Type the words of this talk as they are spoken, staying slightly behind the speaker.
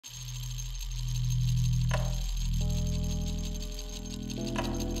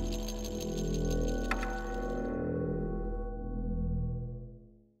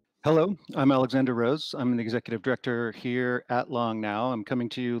Hello, I'm Alexander Rose. I'm the executive director here at Long Now. I'm coming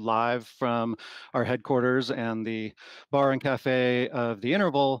to you live from our headquarters and the bar and cafe of The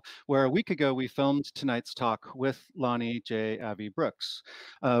Interval, where a week ago we filmed tonight's talk with Lonny J Avi Brooks.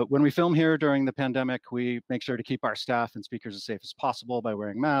 When we film here during the pandemic, we make sure to keep our staff and speakers as safe as possible by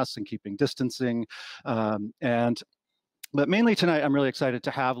wearing masks and keeping distancing. But mainly tonight, I'm really excited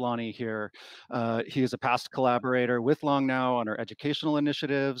to have Lonny here. He is a past collaborator with Long Now on our educational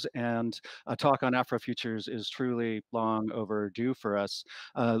initiatives, and a talk on Afrofutures is truly long overdue for us.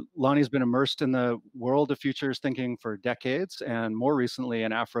 Lonny's been immersed in the world of futures thinking for decades, and more recently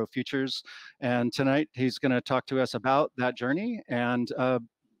in Afrofutures. And tonight, he's going to talk to us about that journey and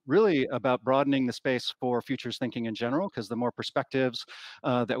really about broadening the space for futures thinking in general, because the more perspectives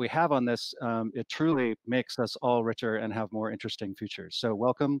that we have on this, it truly makes us all richer and have more interesting futures. So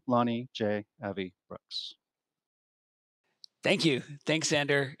welcome, Lonny J Avi Brooks. Thank you. Thanks,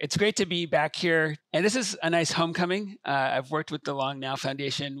 Xander. It's great to be back here. And this is a nice homecoming. I've worked with the Long Now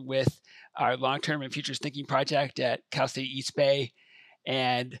Foundation with our long-term and futures thinking project at Cal State East Bay.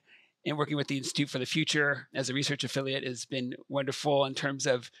 And in working with the Institute for the Future as a research affiliate has been wonderful in terms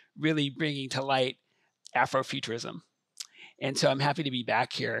of really bringing to light Afrofuturism. And so I'm happy to be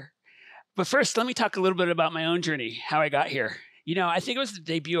back here. But first, let me talk a little bit about my own journey, how I got here. You know, I think it was the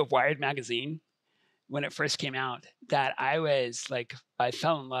debut of Wired magazine when it first came out that I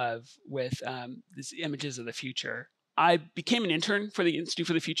fell in love with these images of the future. I became an intern for the Institute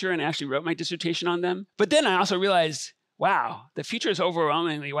for the Future and actually wrote my dissertation on them. But then I also realized, wow, the future is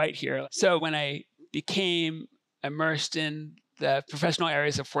overwhelmingly white here. So when I became immersed in the professional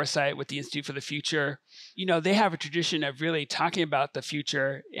areas of foresight with the Institute for the Future, you know, they have a tradition of really talking about the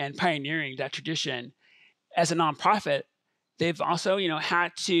future and pioneering that tradition. As a nonprofit, they've also, you know,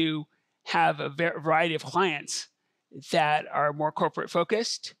 had to have a variety of clients that are more corporate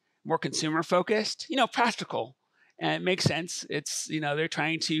focused, more consumer focused, you know, practical. And it makes sense. It's, you know, they're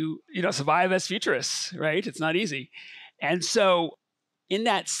trying to, you know, survive as futurists, right? It's not easy. And so in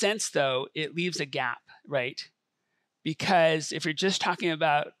that sense, though, it leaves a gap, right? Because if you're just talking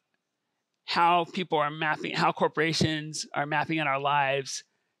about how people are mapping, how corporations are mapping on our lives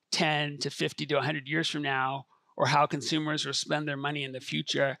 10 to 50 to 100 years from now, or how consumers will spend their money in the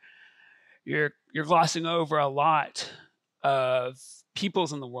future, you're glossing over a lot of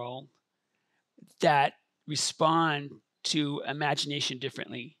peoples in the world that respond to imagination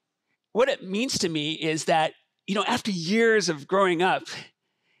differently. What it means to me is that, you know, after years of growing up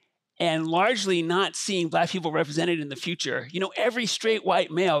and largely not seeing Black people represented in the future, you know, every straight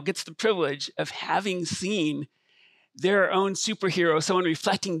white male gets the privilege of having seen their own superhero, someone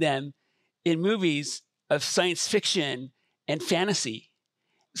reflecting them in movies of science fiction and fantasy.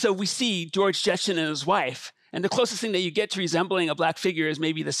 So we see George Jetson and his wife, and the closest thing that you get to resembling a Black figure is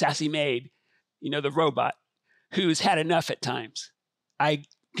maybe the sassy maid, you know, the robot, who's had enough at times. I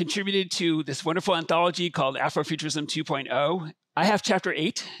contributed to this wonderful anthology called Afrofuturism 2.0. I have chapter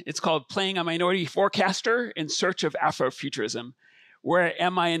 8. It's called Playing a Minority Forecaster in Search of Afrofuturism. Where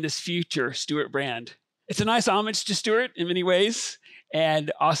am I in this future, Stuart Brand? It's a nice homage to Stuart in many ways,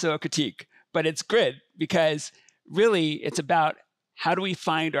 and also a critique. But it's good because really it's about how do we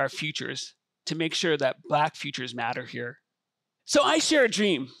find our futures to make sure that Black futures matter here. So I share a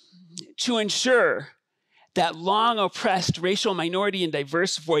dream to ensure that long oppressed racial minority and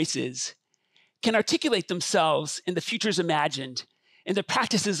diverse voices can articulate themselves in the futures imagined, in the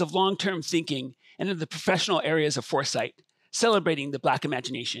practices of long-term thinking, and in the professional areas of foresight, celebrating the Black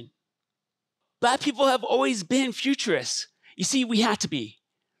imagination. Black people have always been futurists. You see, we had to be.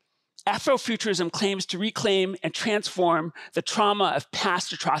 Afrofuturism claims to reclaim and transform the trauma of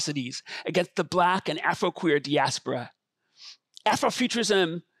past atrocities against the Black and Afroqueer diaspora.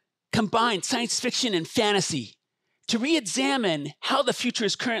 Afrofuturism combines science fiction and fantasy to re-examine how the future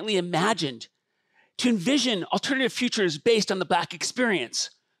is currently imagined, to envision alternative futures based on the Black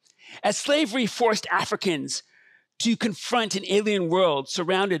experience. As slavery forced Africans to confront an alien world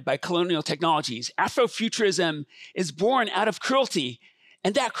surrounded by colonial technologies, Afrofuturism is born out of cruelty,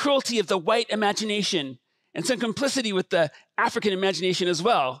 and that cruelty of the white imagination and some complicity with the African imagination as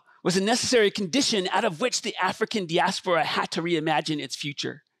well was a necessary condition out of which the African diaspora had to reimagine its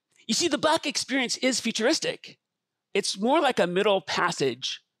future. You see, the Black experience is futuristic. It's more like a middle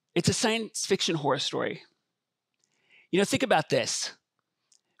passage. It's a science fiction horror story. You know, think about this.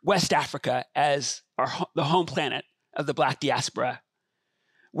 West Africa as the home planet of the Black diaspora,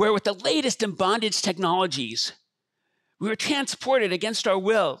 where with the latest in bondage technologies, we were transported against our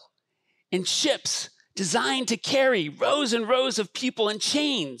will in ships designed to carry rows and rows of people in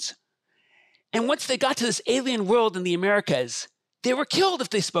chains. And once they got to this alien world in the Americas, They were killed if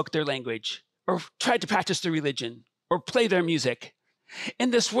they spoke their language or tried to practice their religion or play their music.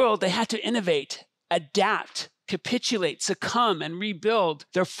 In this world, they had to innovate, adapt, capitulate, succumb, and rebuild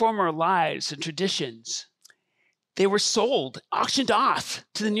their former lives and traditions. They were sold, auctioned off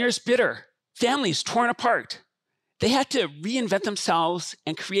to the nearest bidder, families torn apart. They had to reinvent themselves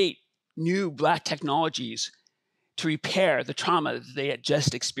and create new Black technologies to repair the trauma that they had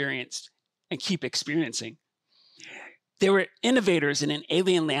just experienced and keep experiencing. They were innovators in an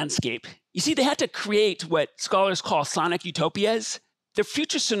alien landscape. You see, they had to create what scholars call sonic utopias. They're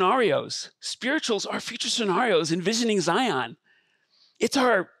future scenarios. Spirituals are future scenarios envisioning Zion. It's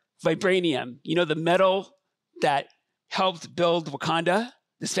our vibranium, the metal that helped build Wakanda,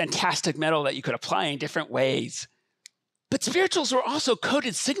 this fantastic metal that you could apply in different ways. But spirituals were also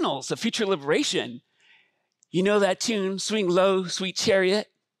coded signals of future liberation. You know that tune, Swing Low, Sweet Chariot?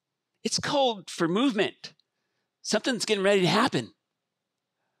 It's code for movement. Something's getting ready to happen.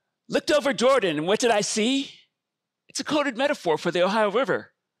 Looked over Jordan, and what did I see? It's a coded metaphor for the Ohio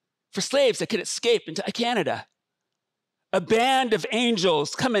River, for slaves that could escape into Canada. A band of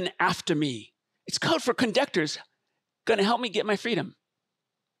angels coming after me. It's code for conductors going to help me get my freedom.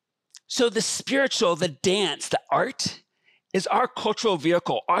 So the spiritual, the dance, the art is our cultural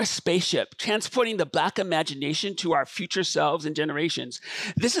vehicle, our spaceship, transporting the Black imagination to our future selves and generations.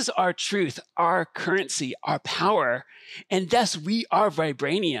 This is our truth, our currency, our power, and thus we are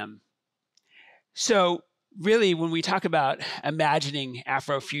vibranium. So really, when we talk about imagining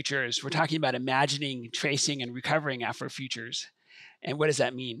Afrofutures, we're talking about imagining, tracing, and recovering Afrofutures. And what does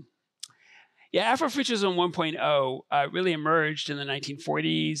that mean? Yeah, Afrofuturism 1.0 really emerged in the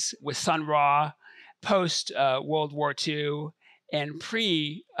 1940s with Sun Ra, post-World War II, and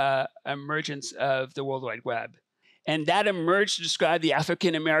pre-emergence of the World Wide Web. And that emerged to describe the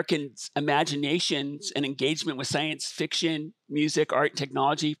African Americans' imaginations and engagement with science fiction, music, art, and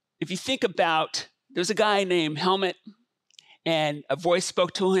technology. If you think about, there's a guy named Ahmed, and a voice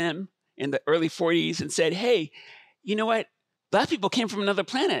spoke to him in the early 40s and said, hey, you know what? Black people came from another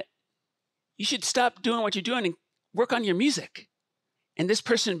planet. You should stop doing what you're doing and work on your music. And this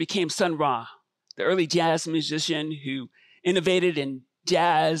person became Sun Ra, the early jazz musician who innovated in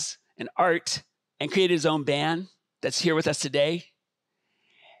jazz and art and created his own band that's here with us today.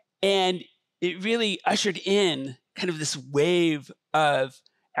 And it really ushered in kind of this wave of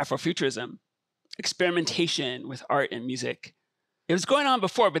Afrofuturism, experimentation with art and music. It was going on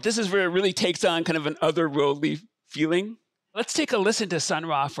before, but this is where it really takes on kind of an otherworldly feeling. Let's take a listen to Sun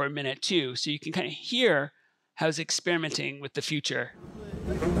Ra for a minute too, so you can kind of hear how he's experimenting with the future.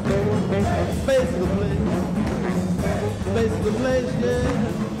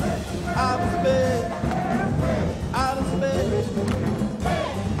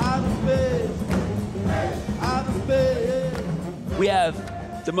 We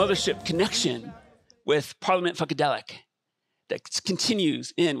have the Mothership connection with Parliament Funkadelic that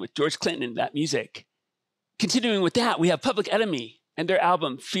continues in with George Clinton and that music. Continuing with that, we have Public Enemy and their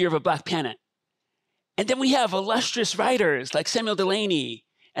album, Fear of a Black Planet. And then we have illustrious writers like Samuel Delany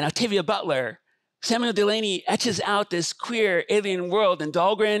and Octavia Butler. Samuel Delany etches out this queer alien world in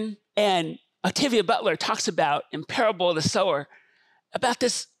Dahlgren, and Octavia Butler talks about, in Parable of the Sower, about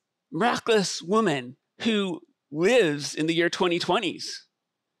this miraculous woman who lives in the year 2020s,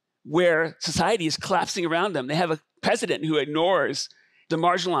 where society is collapsing around them. They have a president who ignores the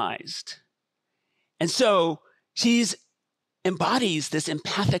marginalized. And so she embodies this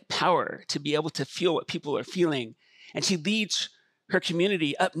empathic power to be able to feel what people are feeling. And she leads her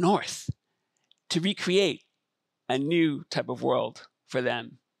community up north to recreate a new type of world for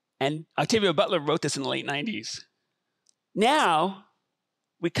them. And Octavia Butler wrote this in the late 90s. Now,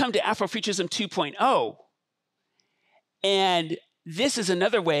 we come to Afrofuturism 2.0. And this is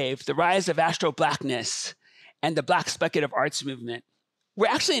another wave, the rise of Astro-Blackness and the Black Speculative Arts Movement. We're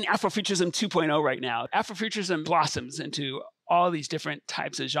actually in Afrofuturism 2.0 right now. Afrofuturism blossoms into all these different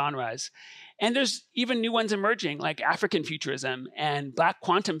types of genres. And there's even new ones emerging, like African Futurism and Black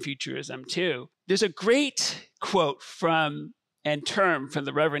Quantum Futurism, too. There's a great quote and term from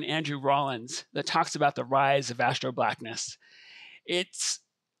the Reverend Andrew Rollins that talks about the rise of Astro-Blackness. It's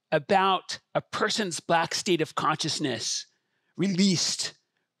about a person's Black state of consciousness released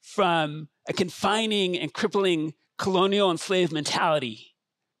from a confining and crippling colonial and slave mentality,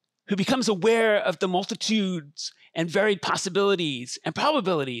 who becomes aware of the multitudes and varied possibilities and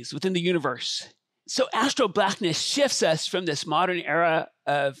probabilities within the universe. So Astro-Blackness shifts us from this modern era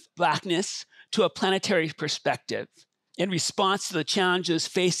of Blackness to a planetary perspective in response to the challenges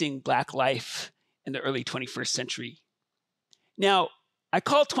facing Black life in the early 21st century. Now, I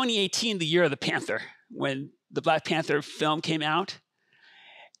call 2018 the year of the Panther, when the Black Panther film came out.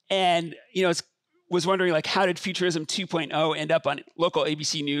 And, was wondering, like, how did Futurism 2.0 end up on local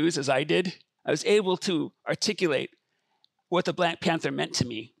ABC News as I did? I was able to articulate what the Black Panther meant to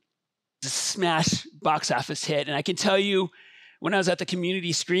me. It's a smash box office hit. And I can tell you, when I was at the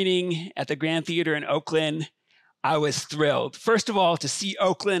community screening at the Grand Theater in Oakland, I was thrilled. First of all, to see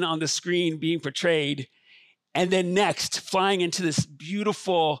Oakland on the screen being portrayed, and then next, flying into this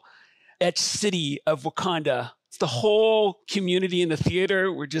beautiful etched city of Wakanda. The whole community in the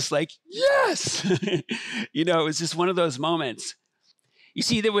theater were just like, yes! It was just one of those moments. You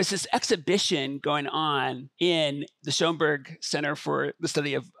see, there was this exhibition going on in the Schoenberg Center for the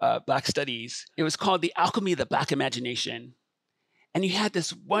Study of Black Studies. It was called The Alchemy of the Black Imagination. And you had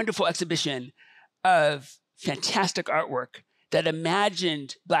this wonderful exhibition of fantastic artwork that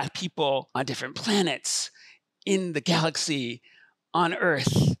imagined Black people on different planets, in the galaxy, on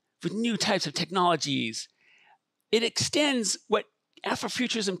Earth, with new types of technologies. It extends what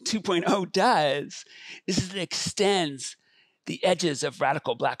Afrofuturism 2.0 does, is it extends the edges of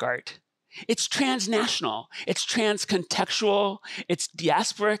radical Black art. It's transnational, it's transcontextual, it's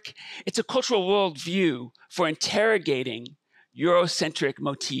diasporic, it's a cultural worldview for interrogating Eurocentric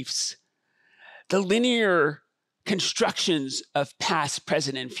motifs, the linear constructions of past,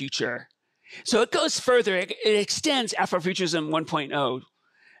 present, and future. So it goes further, it extends Afrofuturism 1.0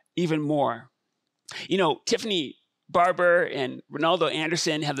 even more. Tiffany Barber and Ronaldo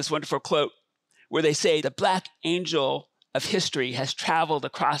Anderson have this wonderful quote where they say, the Black angel of history has traveled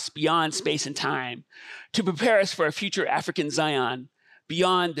across beyond space and time to prepare us for a future African Zion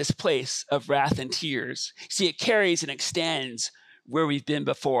beyond this place of wrath and tears. See, it carries and extends where we've been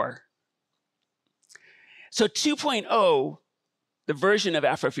before. So 2.0, the version of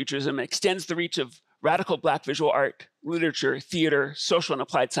Afrofuturism, extends the reach of radical Black visual art, literature, theater, social and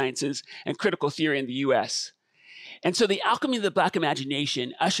applied sciences, and critical theory in the US. And so the alchemy of the Black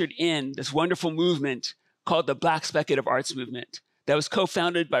imagination ushered in this wonderful movement called the Black Speculative Arts Movement that was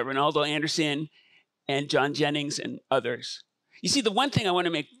co-founded by Ronaldo Anderson and John Jennings and others. You see, the one thing I want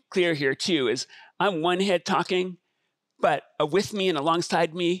to make clear here too is I'm one head talking, but with me and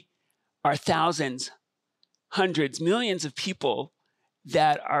alongside me are thousands, hundreds, millions of people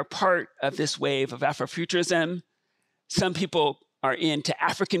that are part of this wave of Afrofuturism. Some people are into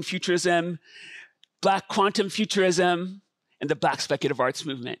African futurism, Black quantum futurism, and the Black Speculative Arts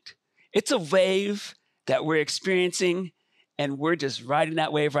Movement. It's a wave that we're experiencing, and we're just riding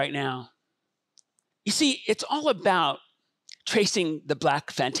that wave right now. You see, it's all about tracing the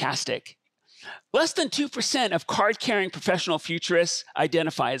Black fantastic. Less than 2% of card-carrying professional futurists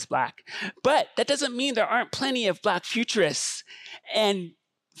identify as Black. But that doesn't mean there aren't plenty of Black futurists and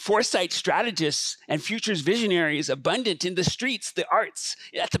foresight strategists and futures visionaries abundant in the streets, the arts,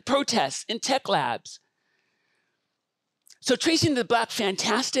 at the protests, in tech labs. So tracing the Black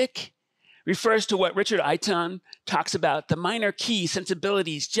fantastic refers to what Richard Aiton talks about, the minor key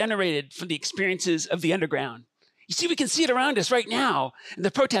sensibilities generated from the experiences of the underground. You see, we can see it around us right now in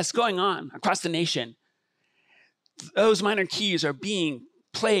the protests going on across the nation. Those minor keys are being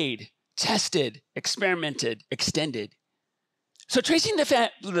played, tested, experimented, extended. So tracing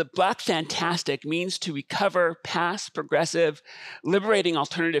the Black fantastic means to recover past, progressive, liberating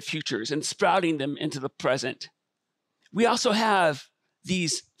alternative futures and sprouting them into the present. We also have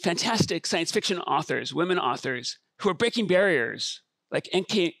these fantastic science fiction authors, women authors, who are breaking barriers, like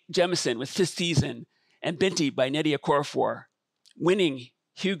N.K. Jemisin with Fifth Season, and Binti by Nnedi Okorafor, winning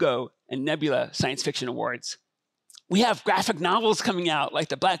Hugo and Nebula Science Fiction Awards. We have graphic novels coming out like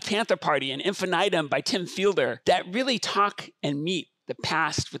The Black Panther Party and Infinitum by Tim Fielder that really talk and meet the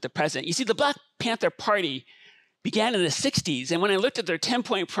past with the present. You see, the Black Panther Party began in the 60s, and when I looked at their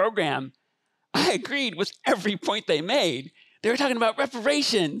 10-point program, I agreed with every point they made. They were talking about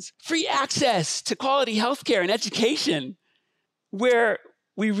reparations, free access to quality healthcare and education, where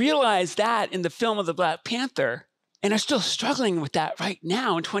we realized that in the film of the Black Panther and are still struggling with that right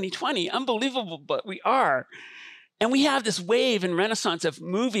now in 2020. Unbelievable, but we are. And we have this wave and renaissance of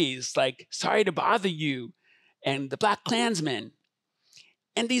movies like Sorry to Bother You and The Black Klansman.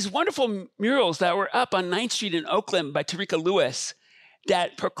 And these wonderful murals that were up on 9th Street in Oakland by Tarika Lewis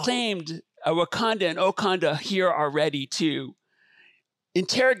that proclaimed a Wakanda and Okanda here already too,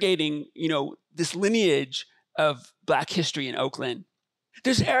 interrogating, this lineage of Black history in Oakland.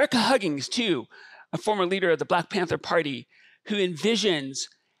 There's Erica Huggins, too, a former leader of the Black Panther Party, who envisions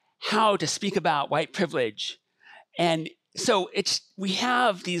how to speak about white privilege. And so we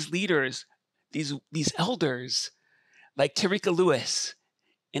have these leaders, these elders, like Tarika Lewis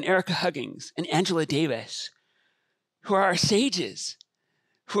and Erica Huggins and Angela Davis, who are our sages,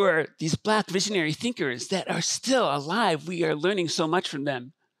 who are these Black visionary thinkers that are still alive. We are learning so much from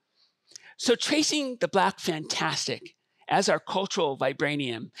them. So tracing the Black fantastic as our cultural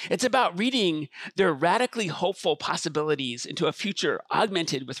vibranium, it's about reading their radically hopeful possibilities into a future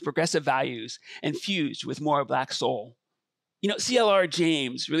augmented with progressive values and fused with more Black soul. You know, C.L.R.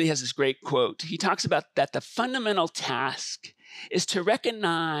 James really has this great quote. He talks about that the fundamental task is to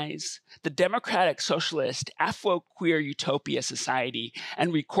recognize the democratic socialist Afro-queer utopia society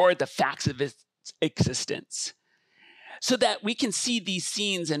and record the facts of its existence, so that we can see these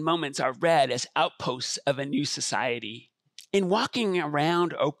scenes and moments are read as outposts of a new society. In walking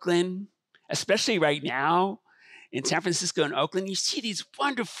around Oakland, especially right now in San Francisco and Oakland, you see these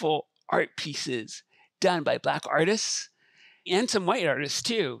wonderful art pieces done by Black artists and some white artists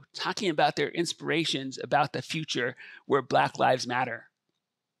too, talking about their inspirations about the future where Black lives matter.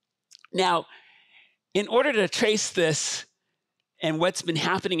 Now, in order to trace this and what's been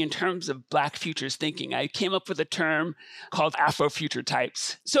happening in terms of Black futures thinking, I came up with a term called Afrofuture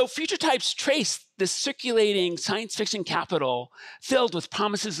types. So future types trace this circulating science fiction capital filled with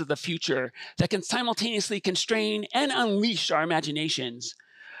promises of the future that can simultaneously constrain and unleash our imaginations.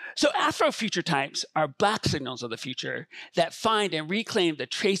 So Afrofuture types are Black signals of the future that find and reclaim the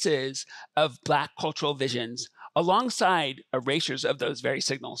traces of Black cultural visions alongside erasures of those very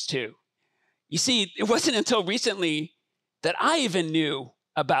signals too. You see, it wasn't until recently that I even knew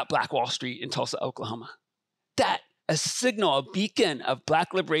about Black Wall Street in Tulsa, Oklahoma. That a signal, a beacon of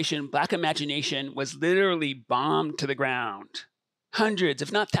Black liberation, Black imagination was literally bombed to the ground. Hundreds,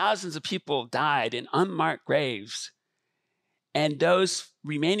 if not thousands of people died in unmarked graves. And those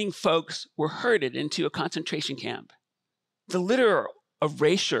remaining folks were herded into a concentration camp. The literal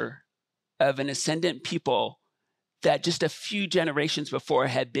erasure of an ascendant people that just a few generations before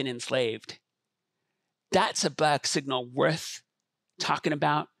had been enslaved. That's a Black signal worth talking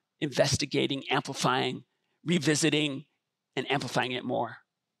about, investigating, amplifying, revisiting, and amplifying it more.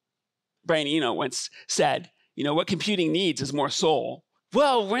 Brian Eno once said, what computing needs is more soul.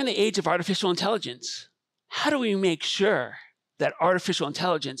 Well, we're in the age of artificial intelligence. How do we make sure that artificial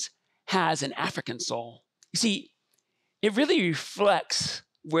intelligence has an African soul? You see, it really reflects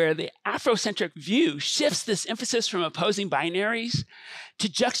where the Afrocentric view shifts this emphasis from opposing binaries to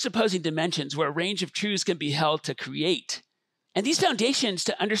juxtaposing dimensions where a range of truths can be held to create. And these foundations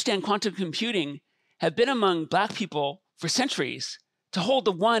to understand quantum computing have been among Black people for centuries, to hold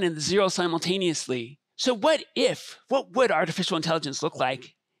the one and the zero simultaneously. So what would artificial intelligence look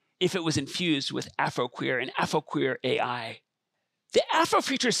like if it was infused with Afro-queer and Afro-queer AI? The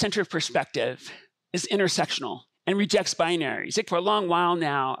Afrofuturist-centered perspective is intersectional and rejects binaries. For a long while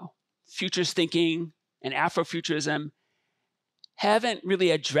now, futures thinking and Afrofuturism haven't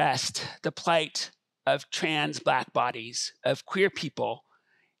really addressed the plight of trans Black bodies, of queer people,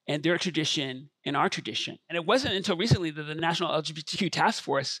 and their tradition and our tradition. And it wasn't until recently that the National LGBTQ Task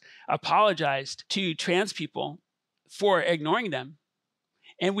Force apologized to trans people for ignoring them.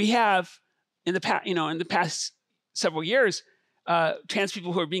 And we have, in the past several years, trans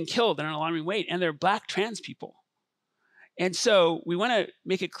people who are being killed at an alarming rate, and they're Black trans people. And so we want to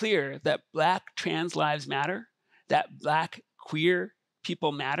make it clear that Black trans lives matter, that Black queer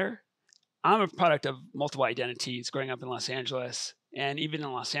people matter. I'm a product of multiple identities growing up in Los Angeles, and even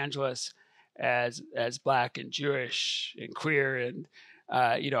in Los Angeles as Black and Jewish and queer. And,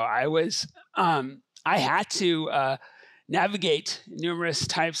 I had to navigate numerous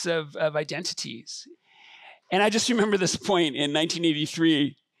types of identities. And I just remember this point in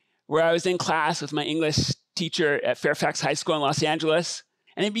 1983 where I was in class with my English teacher at Fairfax High School in Los Angeles,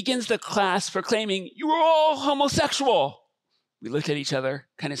 and he begins the class proclaiming, "You are all homosexual." We looked at each other,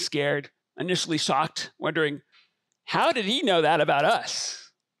 kind of scared, initially shocked, wondering, how did he know that about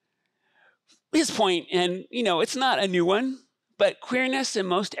us? His point, and it's not a new one, but queerness and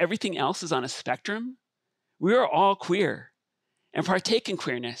most everything else is on a spectrum. We are all queer and partake in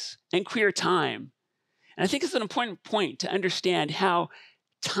queerness and queer time. And I think it's an important point to understand how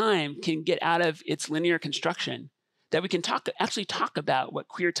time can get out of its linear construction, that we can actually talk about what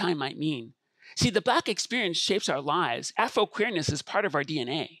queer time might mean. See, the Black experience shapes our lives. Afro-queerness is part of our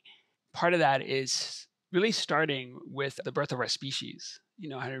DNA. Part of that is really starting with the birth of our species,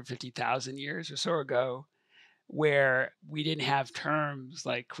 150,000 years or so ago, where we didn't have terms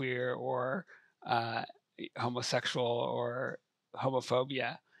like queer or homosexual or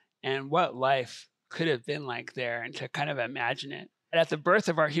homophobia, and what life could have been like there, and to kind of imagine it. At the birth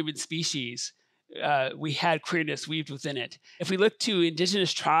of our human species, we had queerness weaved within it. If we look to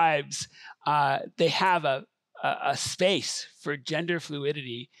indigenous tribes, they have a space for gender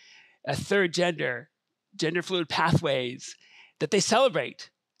fluidity, a third gender fluid pathways that they celebrate.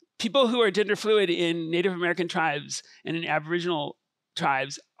 People who are gender fluid in Native American tribes and in Aboriginal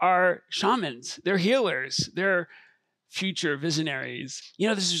tribes are shamans. They're healers. They're future visionaries.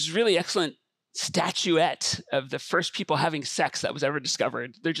 This is really excellent statuette of the first people having sex that was ever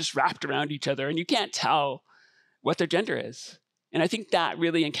discovered. They're just wrapped around each other, and you can't tell what their gender is. And I think that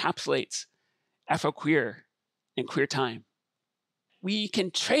really encapsulates Afro-queer and queer time. We can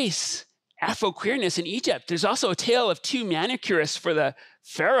trace Afro-queerness in Egypt. There's also a tale of two manicurists for the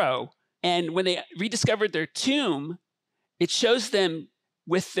pharaoh. And when they rediscovered their tomb, it shows them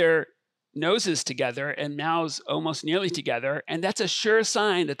with their noses together and mouths almost nearly together. And that's a sure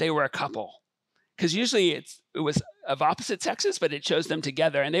sign that they were a couple. Because usually it was of opposite sexes, but it shows them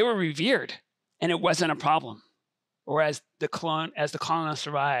together. And they were revered. And it wasn't a problem. Or as the colonists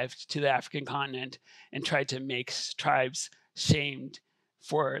arrived to the African continent and tried to make tribes shamed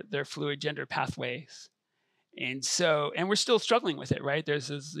for their fluid gender pathways. And we're still struggling with it, right? There's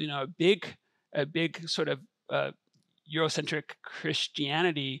this, a big sort of Eurocentric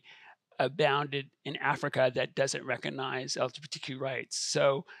Christianity abounded in Africa that doesn't recognize LGBTQ rights.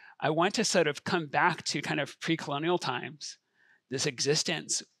 So I want to sort of come back to kind of pre-colonial times, this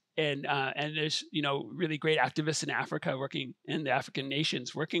existence. And there's, really great activists in Africa working, in the African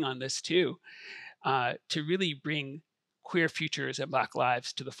nations working on this too, to really bring queer futures and Black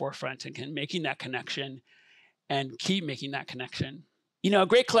lives to the forefront and making that connection and keep making that connection. A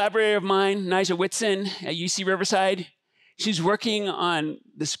great collaborator of mine, Nija Whitson at UC Riverside, she's working on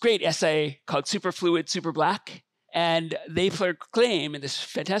this great essay called Super Fluid, Super Black. And they proclaim in this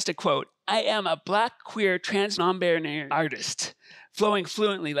fantastic quote, "I am a Black, queer, trans, non-binary artist, flowing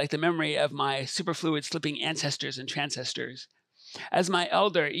fluently like the memory of my superfluid slipping ancestors and transcestors. As my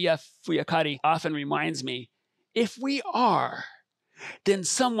elder, Iya Fuyakari, often reminds me, if we are, then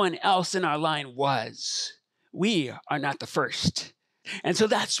someone else in our line was. We are not the first." And so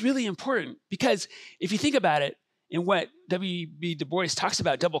that's really important because if you think about it, in what W.B. Du Bois talks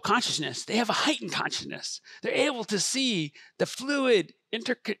about double consciousness, they have a heightened consciousness. They're able to see the fluid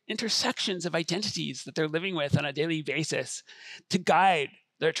intersections of identities that they're living with on a daily basis to guide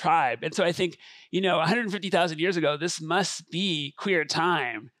their tribe. And so I think, 150,000 years ago, this must be queer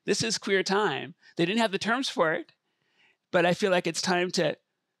time. This is queer time. They didn't have the terms for it, but I feel like it's time to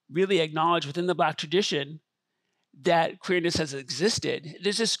really acknowledge within the Black tradition that queerness has existed.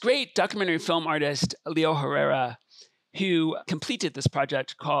 There's this great documentary film artist, Leo Herrera, who completed this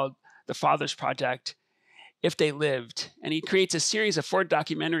project called the Fathers Project, If They Lived. And he creates a series of 4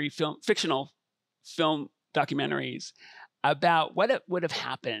 fictional film documentaries about what would have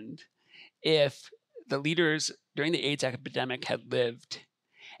happened if the leaders during the AIDS epidemic had lived.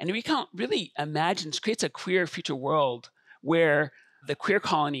 And he really creates a queer future world where the queer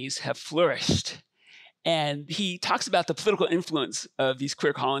colonies have flourished. And he talks about the political influence of these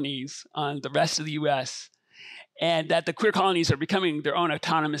queer colonies on the rest of the US, and that the queer colonies are becoming their own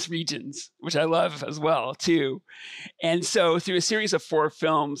autonomous regions, which I love as well, too. And so through a series of 4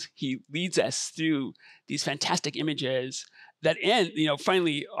 films, he leads us through these fantastic images that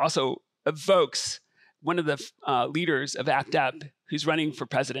finally also evokes one of the leaders of ACT UP who's running for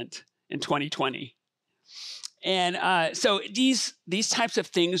president in 2020. And so these types of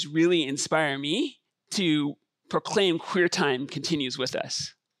things really inspire me to proclaim queer time continues with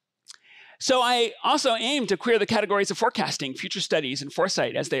us. So I also aim to queer the categories of forecasting, future studies, and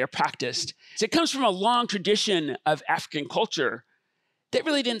foresight as they are practiced. So it comes from a long tradition of African culture that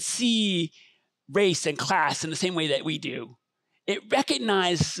really didn't see race and class in the same way that we do. It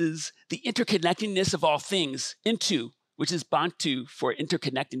recognizes the interconnectedness of all things, Intu, which is Bantu for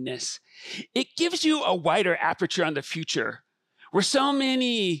interconnectedness. It gives you a wider aperture on the future, where so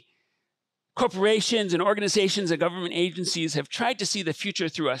many corporations and organizations and government agencies have tried to see the future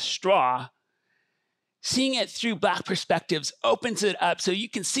through a straw. Seeing it through Black perspectives opens it up so you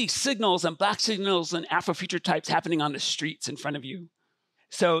can see signals and Black signals and Afrofuture types happening on the streets in front of you.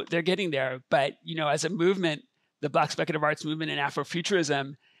 So they're getting there. But, as a movement, the Black Speculative Arts Movement and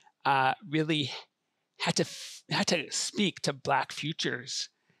Afrofuturism really had to speak to Black futures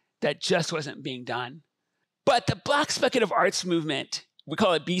that just wasn't being done. But the Black Speculative Arts Movement, we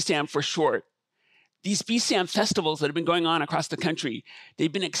call it BSAM for short. These BSAM festivals that have been going on across the country,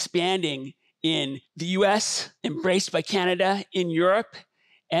 they've been expanding in the US, embraced by Canada, in Europe,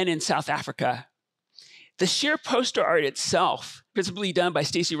 and in South Africa. The sheer poster art itself, principally done by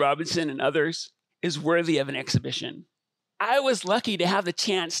Stacey Robinson and others, is worthy of an exhibition. I was lucky to have the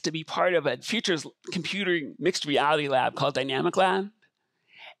chance to be part of a futures computing mixed reality lab called Dynamicland.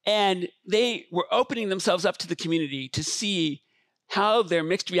 And they were opening themselves up to the community to see how their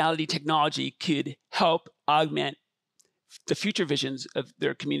mixed reality technology could help augment the future visions of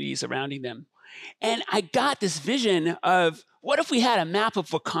their communities surrounding them. And I got this vision of, what if we had a map of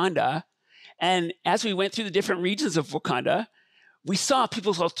Wakanda? And as we went through the different regions of Wakanda, we saw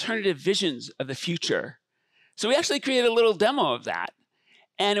people's alternative visions of the future. So we actually created a little demo of that.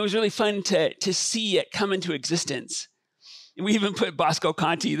 And it was really fun to see it come into existence. And we even put Bosco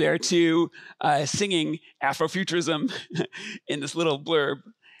Conti there too, singing Afrofuturism in this little blurb.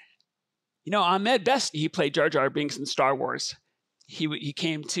 You know, Ahmed Best, he played Jar Jar Binks in Star Wars. He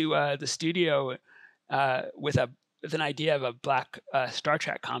came to the studio with an idea of a black Star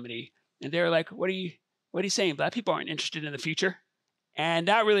Trek comedy. And they were like, what are you saying? Black people aren't interested in the future. And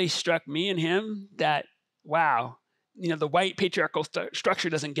that really struck me and him that, wow, you know, the white patriarchal structure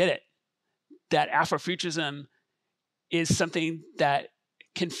doesn't get it. That Afrofuturism is something that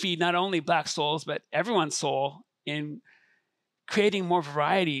can feed not only Black souls, but everyone's soul in creating more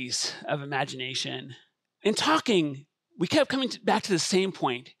varieties of imagination. In talking, we kept coming back to the same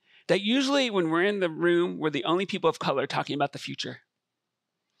point, that usually when we're in the room, we're the only people of color talking about the future.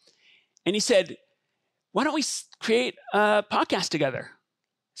 And he said, why don't we create a podcast together?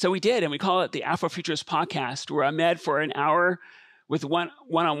 So we did, and we call it the Afrofuturist Podcast, where Ahmed, for an hour with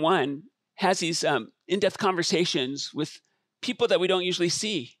one-on-one, has these in-depth conversations with people that we don't usually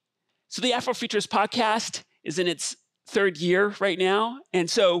see. So the Afrofuturist Podcast is in its third year right now. And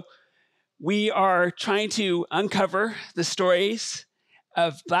so we are trying to uncover the stories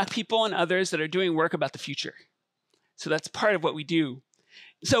of Black people and others that are doing work about the future. So that's part of what we do.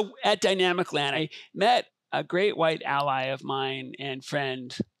 So at Dynamicland, I met a great white ally of mine and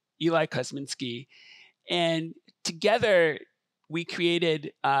friend, Eli Kuzminski. And together, we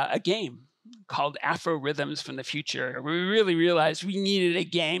created a game called Afro Rhythms from the Future. We really realized we needed a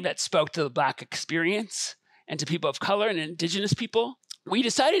game that spoke to the Black experience and to people of color and indigenous people. We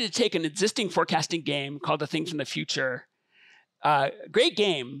decided to take an existing forecasting game called The Thing from the Future. Great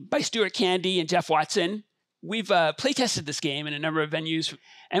game by Stuart Candy and Jeff Watson. We've playtested this game in a number of venues,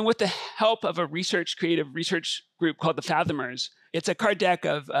 and with the help of a creative research group called the Fathomers, it's a card deck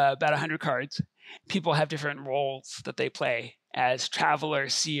of about 100 cards. People have different roles that they play as traveler,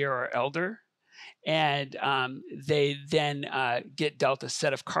 seer, or elder, and they then get dealt a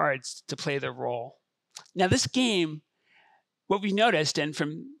set of cards to play their role. Now, this game, what we noticed, and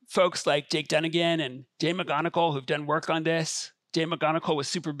from folks like Jake Dunnigan and Jay McGonigal who've done work on this, Jay McGonigal was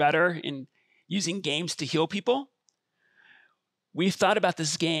super better in using games to heal people. We've thought about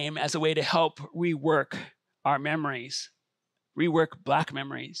this game as a way to help rework our memories, rework Black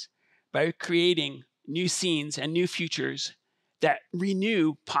memories, by creating new scenes and new futures that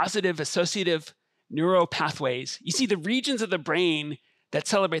renew positive associative neural pathways. You see, the regions of the brain that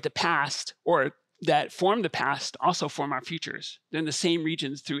celebrate the past or that form the past also form our futures. They're in the same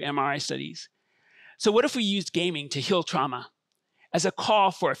regions through MRI studies. So what if we used gaming to heal trauma as a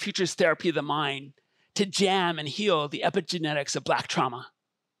call for a futures therapy of the mind to jam and heal the epigenetics of Black trauma?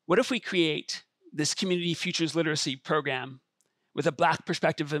 What if we create this community futures literacy program with a Black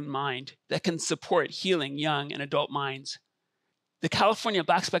perspective in mind that can support healing young and adult minds? The California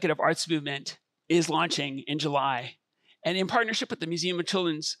Black Speculative Arts Movement is launching in July. And in partnership with the Museum of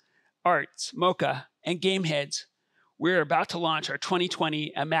Children's Arts, MoCA, and Gameheads, we're about to launch our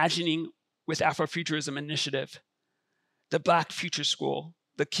 2020 Imagining with Afrofuturism initiative, the Black Future School,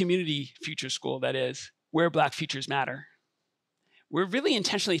 the community future school, that is, where Black futures matter. We're really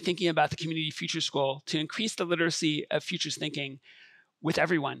intentionally thinking about the community future school to increase the literacy of futures thinking with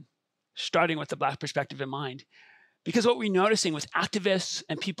everyone, starting with the Black perspective in mind. Because what we're noticing with activists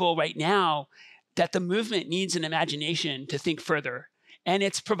and people right now, that the movement needs an imagination to think further. And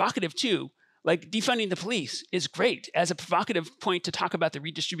it's provocative too. Like defunding the police is great as a provocative point to talk about the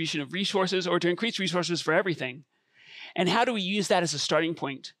redistribution of resources or to increase resources for everything. And how do we use that as a starting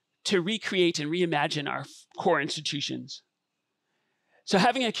point to recreate and reimagine our core institutions? So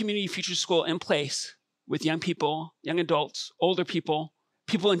having a community future school in place with young people, young adults, older people,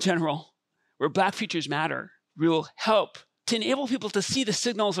 people in general, where Black futures matter, will help to enable people to see the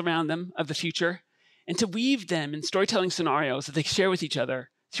signals around them of the future and to weave them in storytelling scenarios that they share with each other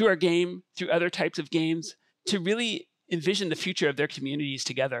through our game, through other types of games, to really envision the future of their communities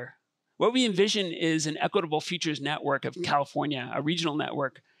together. What we envision is an equitable futures network of California, a regional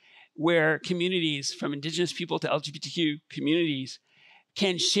network where communities from indigenous people to LGBTQ communities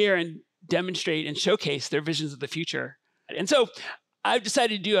can share and demonstrate and showcase their visions of the future. And so I've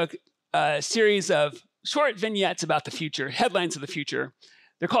decided to do a series of short vignettes about the future, headlines of the future.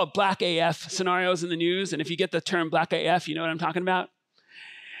 They're called Black AF scenarios in the news. And if you get the term Black AF, you know what I'm talking about.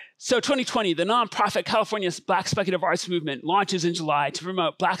 So 2020, the nonprofit California's Black Speculative Arts Movement launches in July to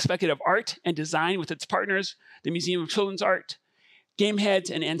promote Black speculative art and design with its partners, the Museum of Children's Art,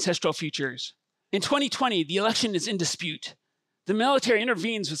 Gameheads, and Ancestral Futures. In 2020, the election is in dispute. The military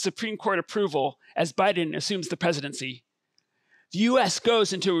intervenes with Supreme Court approval as Biden assumes the presidency. The US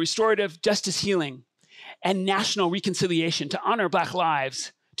goes into a restorative justice healing and national reconciliation to honor Black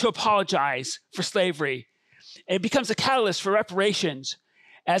lives, to apologize for slavery. It becomes a catalyst for reparations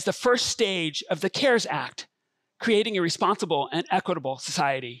as the first stage of the CARES Act, creating a responsible and equitable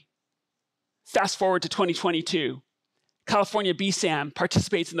society. Fast forward to 2022. California BSAM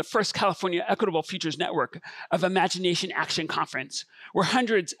participates in the first California Equitable Futures Network of Imagination Action Conference, where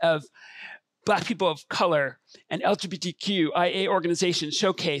hundreds of Black people of color and LGBTQIA organizations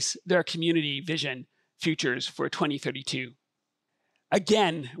showcase their community vision futures for 2032.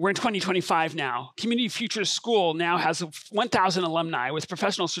 Again, we're in 2025 now. Community Futures School now has 1,000 alumni with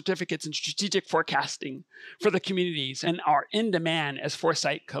professional certificates in strategic forecasting for the communities and are in demand as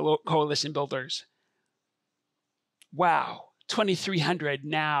foresight coalition builders. Wow, 2,300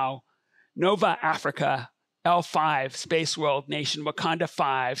 now. Nova Africa, L5, Space World Nation, Wakanda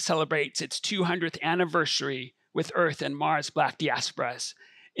 5 celebrates its 200th anniversary with Earth and Mars Black Diasporas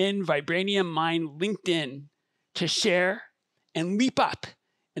in Vibranium Mind LinkedIn to share and leap up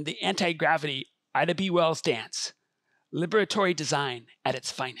in the anti-gravity Ida B. Wells dance, liberatory design at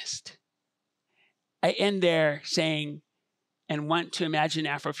its finest. I end there saying, and want to imagine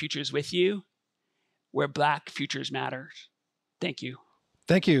Afrofutures with you, where Black futures matters. Thank you.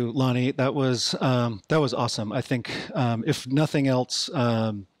 Thank you, Lonny. That was awesome. I think if nothing else,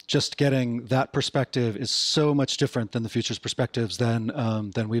 just getting that perspective is so much different than the futures perspectives than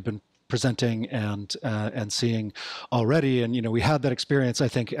we've been presenting and seeing already. And we had that experience, I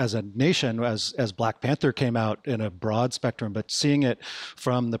think, as a nation, as Black Panther came out in a broad spectrum, but seeing it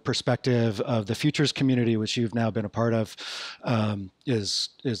from the perspective of the futures community, which you've now been a part of,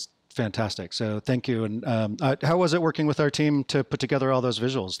 is fantastic. So thank you. And how was it working with our team to put together all those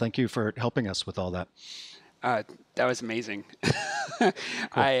visuals? Thank you for helping us with all that. That was amazing. Cool.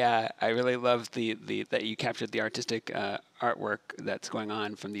 I really love that you captured the artistic artwork that's going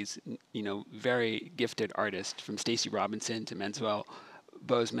on from these very gifted artists, from Stacey Robinson to Menswell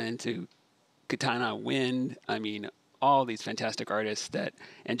Bozeman to Katana Wind. I mean, all these fantastic artists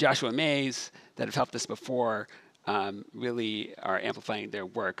and Joshua Mays that have helped us before really are amplifying their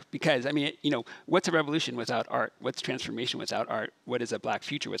work. Because what's a revolution without art? What's transformation without art? What is a Black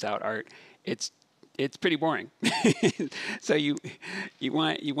future without art? It's pretty boring. So you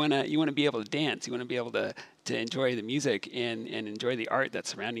want to be able to dance. You want to be able to enjoy the music and enjoy the art that's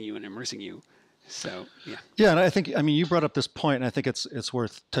surrounding you and immersing you. So yeah. Yeah, and I think you brought up this point, and I think it's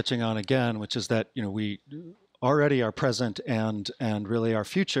worth touching on again, which is that we already our present and really our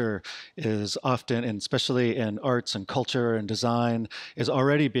future is often, and especially in arts and culture and design, is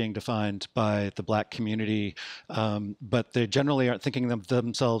already being defined by the Black community, but they generally aren't thinking of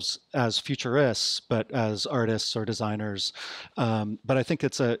themselves as futurists, but as artists or designers. But I think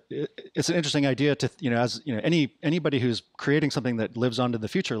it's an interesting idea to anybody who's creating something that lives on to the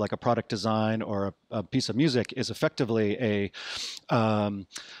future, like a product design or a piece of music, is effectively a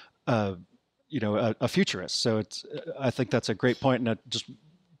futurist. So I think that's a great point. And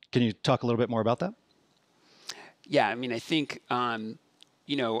can you talk a little bit more about that? Yeah, I think,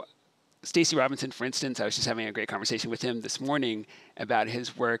 Stacey Robinson, for instance, I was just having a great conversation with him this morning about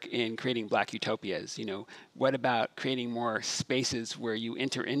his work in creating Black utopias. What about creating more spaces where you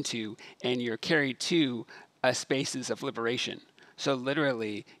enter into and you're carried to spaces of liberation? So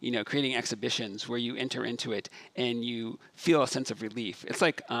literally, creating exhibitions where you enter into it and you feel a sense of relief. It's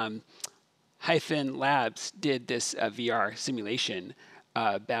like, Hyphen Labs did this VR simulation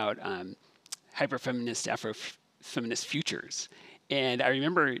about hyper-feminist, Afro-feminist futures. And I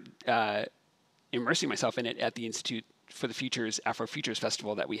remember immersing myself in it at the Institute for the Futures Afrofutures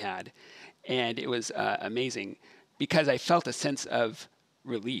Festival that we had. And it was amazing because I felt a sense of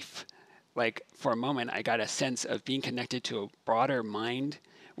relief. Like for a moment, I got a sense of being connected to a broader mind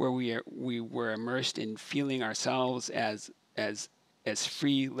where we were immersed in feeling ourselves as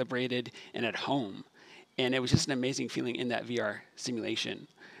free, liberated, and at home. And it was just an amazing feeling in that VR simulation.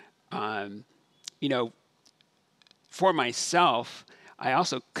 For myself, I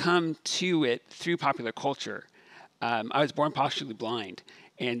also come to it through popular culture. I was born partially blind.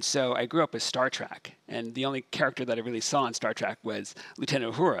 And so I grew up with Star Trek. And the only character that I really saw in Star Trek was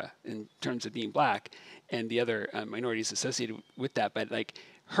Lieutenant Uhura in terms of being Black and the other minorities associated with that. But like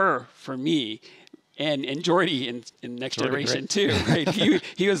her, for me, and Jordy in Next Jordy, Generation right. too, right?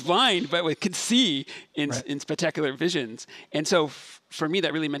 He was blind, but could see in spectacular visions. And so for me,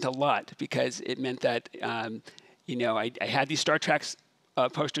 that really meant a lot, because it meant that, I had these Star Trek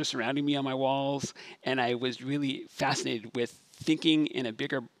posters surrounding me on my walls, and I was really fascinated with thinking in a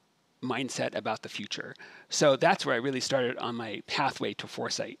bigger mindset about the future. So that's where I really started on my pathway to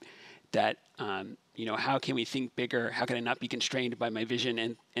foresight, that, how can we think bigger? How can I not be constrained by my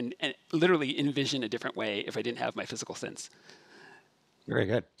vision and literally envision a different way if I didn't have my physical sense? Very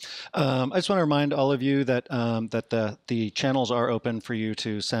good. I just want to remind all of you that the channels are open for you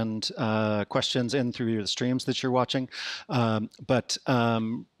to send questions in through the streams that you're watching. But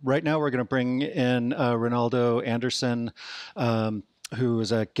right now we're going to bring in Ronaldo Anderson, who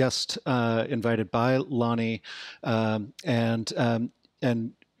is a guest invited by Lonny, and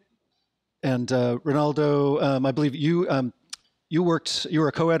Ronaldo, I believe you were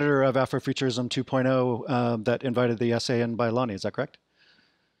a co-editor of Afrofuturism 2.0 that invited the essay in by Lonny. Is that correct?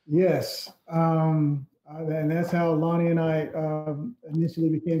 Yes, and that's how Lonny and I initially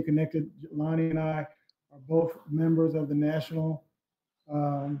became connected. Lonny and I are both members of the National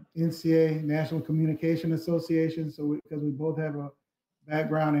NCA, National Communication Association. So because we both have a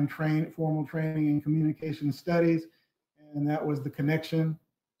background in formal training in communication studies, and that was the connection.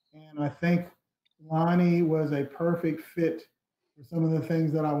 And I think Lonny was a perfect fit for some of the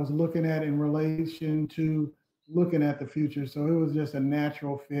things that I was looking at in relation to looking at the future. So it was just a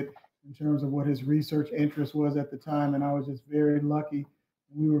natural fit in terms of what his research interest was at the time. And I was just very lucky.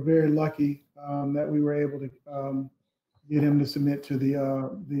 We were very lucky that we were able to get him to submit to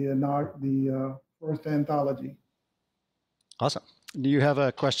the first anthology. Awesome. Do you have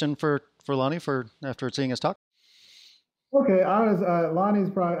a question for Lonny after seeing his talk? Okay, Lonny's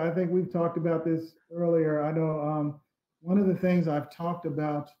probably, I think we've talked about this earlier. I know one of the things I've talked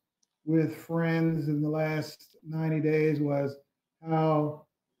about with friends in the last 90 days was how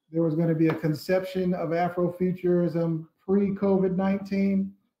there was going to be a conception of Afrofuturism pre-COVID-19,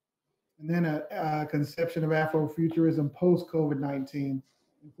 and then a conception of Afrofuturism post-COVID-19.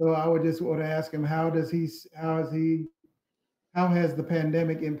 So I would just want to ask him, how has the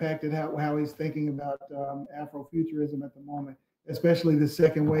pandemic impacted how he's thinking about Afrofuturism at the moment, especially the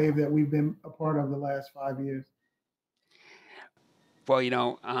second wave that we've been a part of the last 5 years?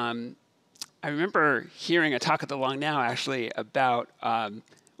 Well, I remember hearing a talk at the Long Now actually about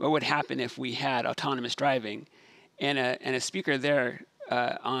what would happen if we had autonomous driving, and a speaker there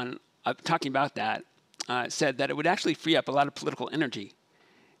talking about that said that it would actually free up a lot of political energy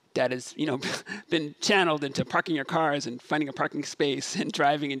that has been channeled into parking your cars and finding a parking space and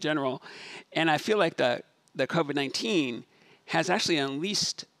driving in general. And I feel like the COVID-19 has actually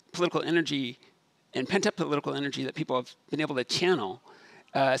unleashed political energy and pent-up political energy that people have been able to channel,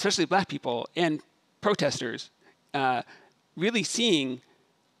 especially Black people and protesters, really seeing,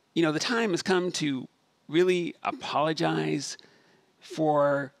 the time has come to really apologize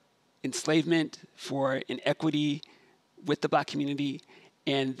for enslavement, for inequity with the Black community,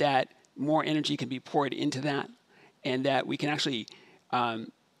 and that more energy can be poured into that, and that we can actually,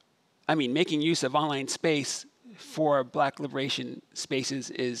 making use of online space for Black liberation spaces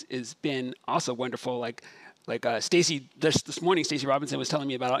is been also wonderful. Like Stacey, this morning, Stacey Robinson was telling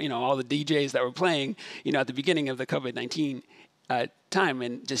me about all the DJs that were playing at the beginning of the COVID-19 time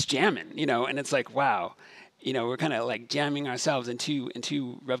and just jamming, and it's like, wow, we're kind of like jamming ourselves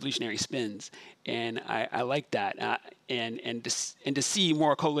into revolutionary spins, and I like that, and to see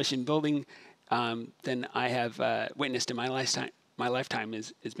more coalition building than I have witnessed in my lifetime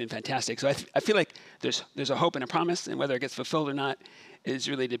has been fantastic. So I feel like there's a hope and a promise, and whether it gets fulfilled or not is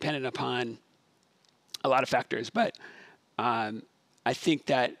really dependent upon a lot of factors. But I think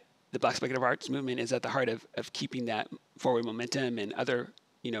that the Black Speculative Arts Movement is at the heart of keeping that forward momentum, and other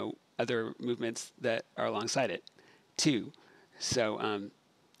movements that are alongside it too. So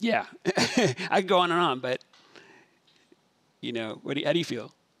yeah, I could go on and on, but how do you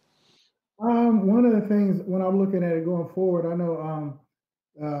feel? One of the things when I'm looking at it going forward, I know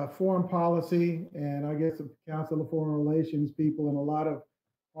foreign policy and I guess the Council of Foreign Relations people and a lot of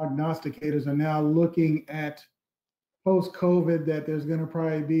prognosticators are now looking at post-COVID that there's going to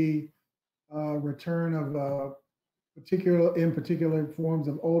probably be a return of particular forms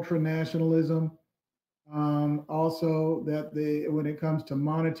of ultra-nationalism. Also, that when it comes to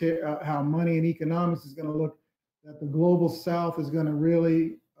monetary, how money and economics is going to look, that the global South is going to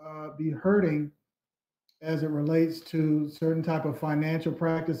really be hurting as it relates to certain type of financial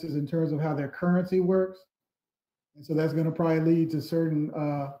practices in terms of how their currency works. And so that's going to probably lead to certain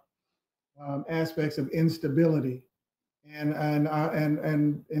aspects of instability.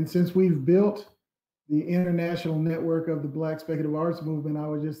 And since we've built the international network of the Black Speculative Arts Movement, I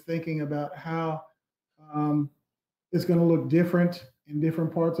was just thinking about how it's going to look different in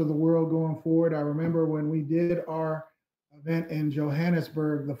different parts of the world going forward. I remember when we did our event in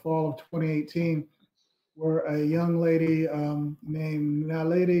Johannesburg, the fall of 2018, where a young lady named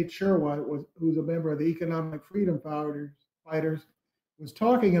Naledi Chirwa, who's a member of the Economic Freedom Fighters, was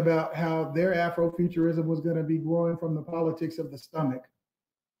talking about how their Afrofuturism was going to be growing from the politics of the stomach.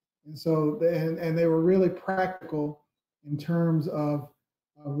 And so, and they were really practical in terms of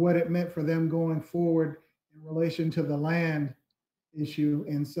what it meant for them going forward in relation to the land issue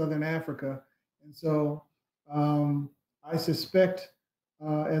in Southern Africa. And so I suspect,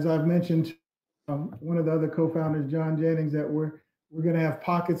 as I've mentioned, one of the other co-founders, John Jennings, that we're going to have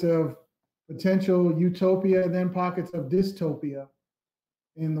pockets of potential utopia and then pockets of dystopia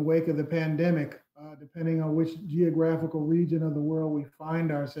in the wake of the pandemic, depending on which geographical region of the world we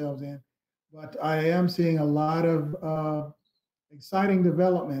find ourselves in. But I am seeing a lot of exciting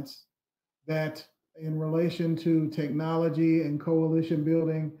developments that in relation to technology and coalition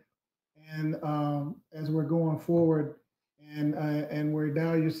building, and as we're going forward, and where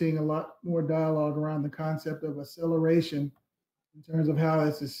now you're seeing a lot more dialogue around the concept of acceleration in terms of how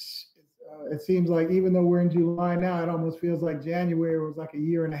this is. It seems like even though we're in July now, it almost feels like January was like a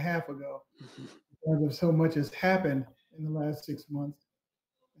year and a half ago, in terms of so much has happened in the last 6 months.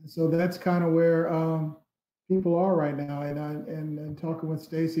 And so that's kind of where people are right now. And talking with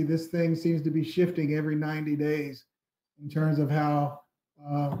Stacy, this thing seems to be shifting every 90 days in terms of how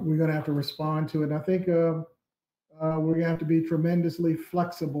we're going to have to respond to it. And I think we're going to have to be tremendously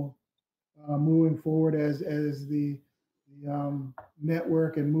flexible moving forward as the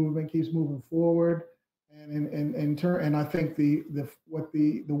network and movement keeps moving forward. And I think the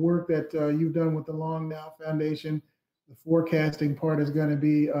work that you've done with the Long Now Foundation, the forecasting part is going to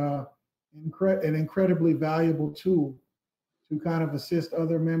be an incredibly valuable tool to kind of assist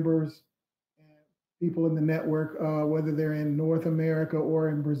other members and people in the network, whether they're in North America or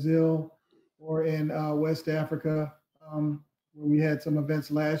in Brazil or in West Africa, where we had some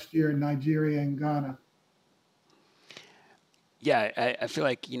events last year in Nigeria and Ghana. Yeah, I feel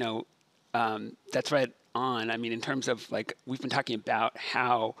like, that's right on. I mean, in terms of like, we've been talking about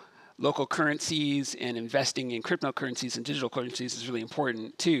how local currencies and investing in cryptocurrencies and digital currencies is really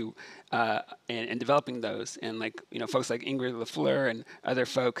important too, and developing those. And like, folks like Ingrid Lafleur and other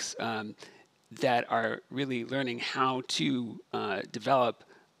folks that are really learning how to develop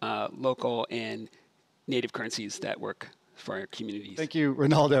local and native currencies that work for our communities. Thank you,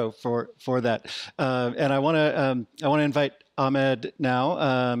 Ronaldo, for that. And I want to invite Ahmed now.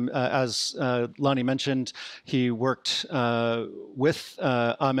 As Lonny mentioned, he worked with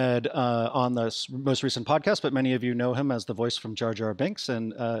Ahmed on the most recent podcast, but many of you know him as the voice from Jar Jar Binks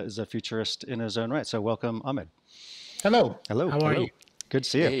and is a futurist in his own right. So welcome, Ahmed. Hello. Hello. How are you? Good to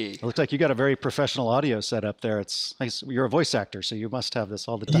see you. Hey. It looks like you got a very professional audio set up there. It's nice. You're a voice actor, so you must have this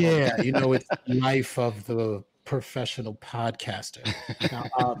all the time. Yeah, it's life of the professional podcaster.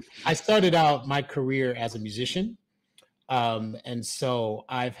 Now, I started out my career as a musician. And so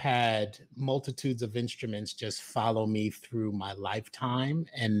I've had multitudes of instruments just follow me through my lifetime.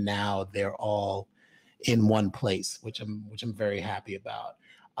 And now they're all in one place, which I'm very happy about.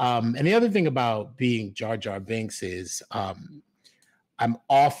 And the other thing about being Jar Jar Binks is I'm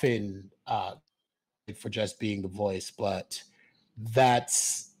often for just being the voice, but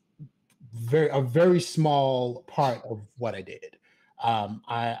that's a very small part of what I did.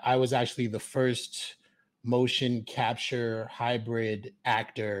 I was actually the first motion capture hybrid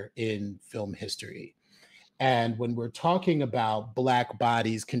actor in film history. And when we're talking about Black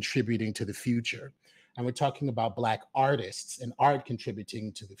bodies contributing to the future, and we're talking about Black artists and art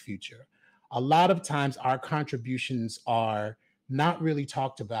contributing to the future, a lot of times our contributions are not really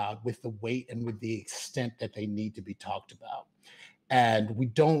talked about with the weight and with the extent that they need to be talked about. And we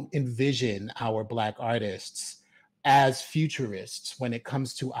don't envision our Black artists as futurists when it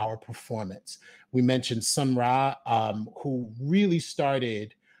comes to our performance. We mentioned Sun Ra, who really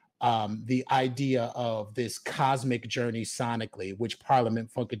started the idea of this cosmic journey sonically, which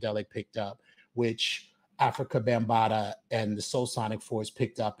Parliament Funkadelic picked up, which Africa Bambaataa and the Soul Sonic Force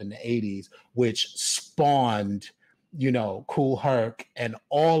picked up in the 80s, which spawned, Kool Herc and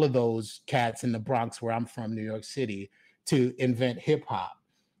all of those cats in the Bronx, where I'm from, New York City, to invent hip hop.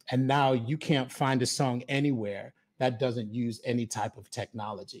 And now you can't find a song anywhere that doesn't use any type of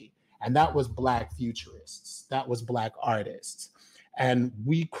technology. And that was Black futurists. That was Black artists. And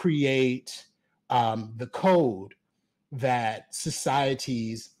we create the code that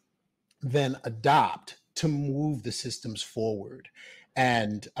societies then adopt to move the systems forward.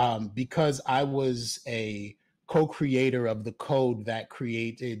 And because I was a co-creator of the code that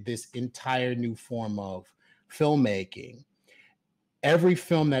created this entire new form of filmmaking, every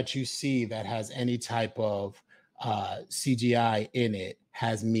film that you see that has any type of CGI in it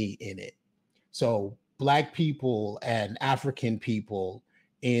has me in it. So Black people and African people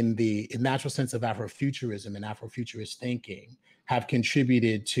in the natural sense of Afrofuturism and Afrofuturist thinking have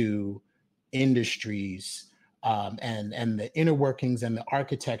contributed to industries and the inner workings and the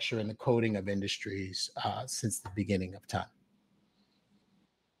architecture and the coding of industries since the beginning of time.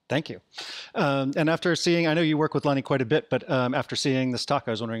 Thank you. And after seeing, I know you work with Lonny quite a bit, but after seeing this talk,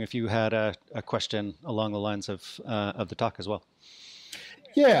 I was wondering if you had a question along the lines of the talk as well.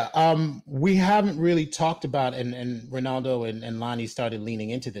 Yeah, we haven't really talked about, and Ronaldo and Lonny started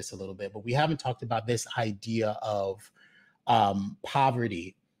leaning into this a little bit, but we haven't talked about this idea of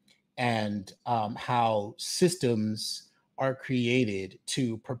poverty and how systems are created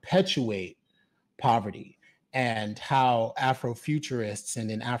to perpetuate poverty, and how Afrofuturists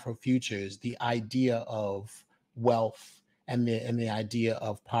and in Afrofutures, the idea of wealth and the idea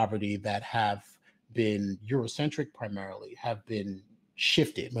of poverty that have been Eurocentric primarily have been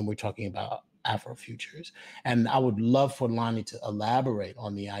shifted when we're talking about Afrofutures. And I would love for Lonny to elaborate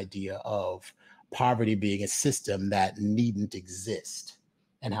on the idea of poverty being a system that needn't exist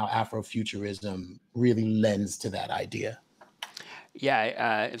and how Afrofuturism really lends to that idea.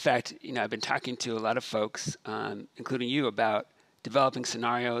 Yeah, in fact, I've been talking to a lot of folks, including you, about developing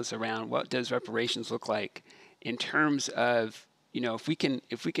scenarios around what does reparations look like in terms of, if we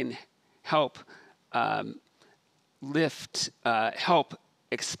can help help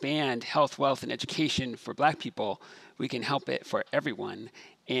expand health, wealth, and education for Black people, we can help it for everyone.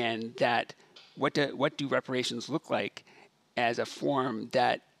 And that what do reparations look like as a form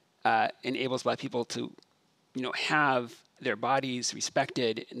that enables Black people to, have their bodies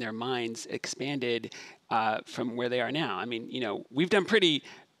respected and their minds expanded from where they are now. I mean, we've done pretty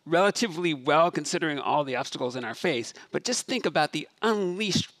relatively well considering all the obstacles in our face, but just think about the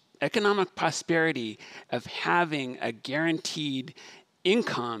unleashed economic prosperity of having a guaranteed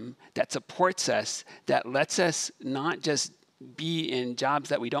income that supports us, that lets us not just be in jobs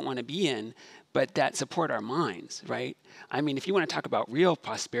that we don't want to be in, but that support our minds, right? I mean, if you want to talk about real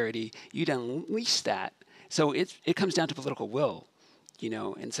prosperity, you'd unleash that. So it comes down to political will,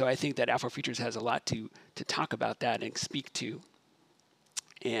 and so I think that Afrofutures has a lot to talk about that and speak to.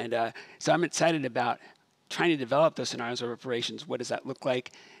 And so I'm excited about trying to develop those scenarios of reparations. What does that look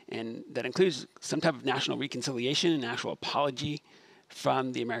like? And that includes some type of national reconciliation and national apology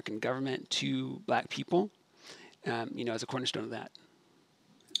from the American government to Black people, as a cornerstone of that.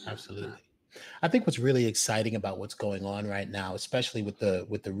 Absolutely. I think what's really exciting about what's going on right now, especially with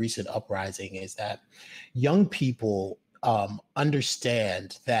the recent uprising, is that young people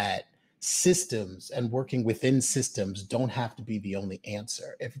understand that systems and working within systems don't have to be the only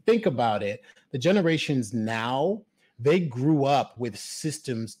answer. If you think about it, the generations now, they grew up with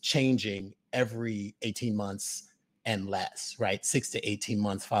systems changing every 18 months and less, right? 6 to 18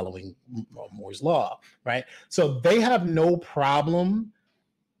 months following Moore's law, right? So they have no problem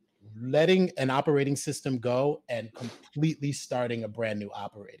letting an operating system go and completely starting a brand new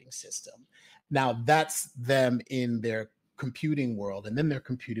operating system. Now that's them in their computing world, and then their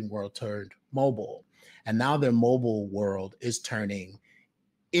computing world turned mobile. And now their mobile world is turning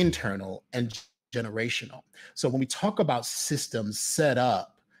internal and generational. So when we talk about systems set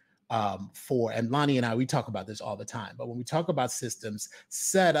up and Lonny and I, we talk about this all the time, but when we talk about systems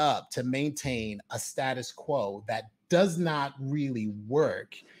set up to maintain a status quo that does not really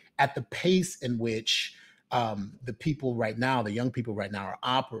work at the pace in which the people right now, the young people right now are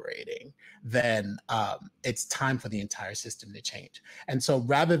operating, then it's time for the entire system to change. And so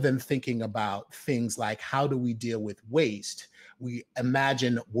rather than thinking about things like how do we deal with waste, we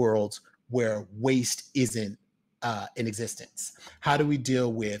imagine worlds where waste isn't in existence. How do we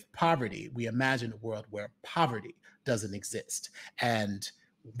deal with poverty? We imagine a world where poverty doesn't exist. And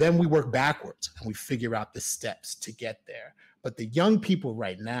then we work backwards and we figure out the steps to get there. But the young people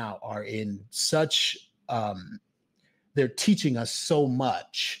right now are in such, they're teaching us so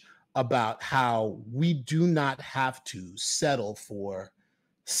much about how we do not have to settle for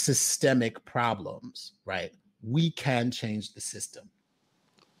systemic problems, right? We can change the system.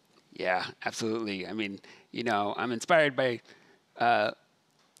 Yeah, absolutely. I mean, I'm inspired by the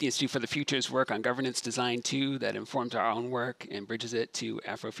Institute for the Future's work on governance design too, that informs our own work and bridges it to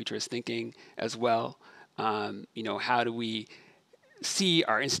Afrofuturist thinking as well. How do we see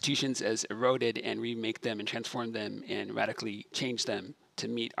our institutions as eroded and remake them and transform them and radically change them to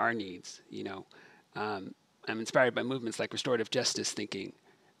meet our needs? I'm inspired by movements like restorative justice thinking,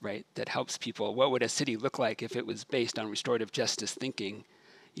 right? That helps people. What would a city look like if it was based on restorative justice thinking?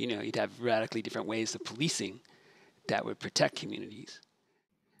 You'd have radically different ways of policing that would protect communities.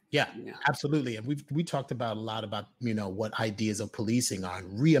 Yeah, absolutely. And we talked about a lot about, what ideas of policing are,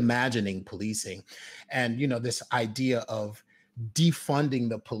 reimagining policing. And, this idea of defunding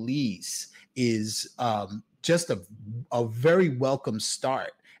the police is just a very welcome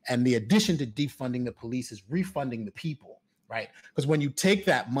start. And the addition to defunding the police is refunding the people, right? Because when you take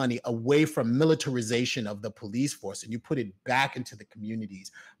that money away from militarization of the police force and you put it back into the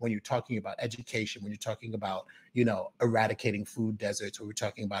communities, when you're talking about education, when you're talking about, eradicating food deserts, or we're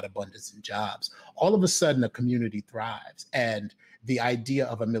talking about abundance in jobs, all of a sudden a community thrives. And the idea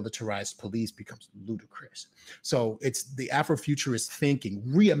of a militarized police becomes ludicrous. So it's the Afrofuturist thinking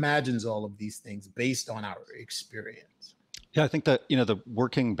reimagines all of these things based on our experience. Yeah, I think that, the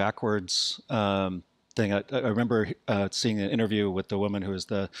working backwards thing. I remember seeing an interview with the woman who is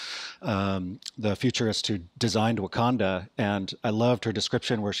the futurist who designed Wakanda, and I loved her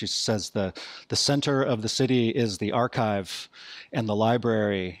description where she says the center of the city is the archive and the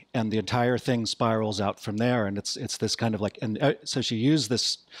library, and the entire thing spirals out from there. And it's this kind of like, and so she used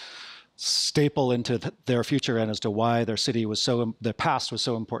this staple into their future and as to why their city was the past was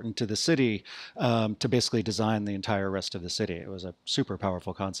so important to the city, to basically design the entire rest of the city. It was a super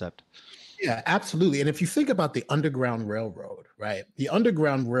powerful concept. Yeah, absolutely. And if you think about the Underground Railroad, right? The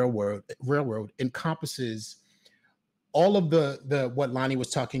Underground Railroad encompasses all of the what Lonny was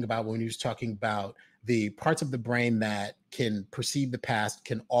talking about when he was talking about the parts of the brain that can perceive the past,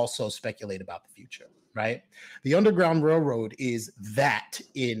 can also speculate about the future, right? The Underground Railroad is that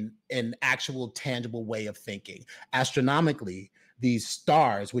in an actual tangible way of thinking. Astronomically, these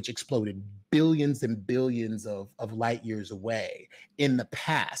stars, which exploded billions and billions of light years away in the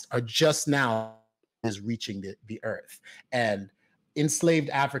past, are just now reaching the Earth. And enslaved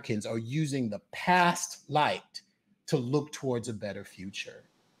Africans are using the past light to look towards a better future.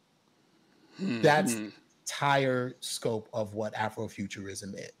 That's the entire scope of what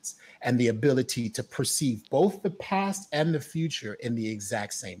Afrofuturism is, and the ability to perceive both the past and the future in the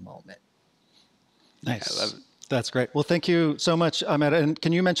exact same moment. Nice. I love it. That's great. Well, thank you so much, Ahmed. And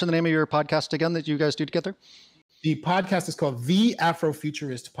can you mention the name of your podcast again that you guys do together? The podcast is called The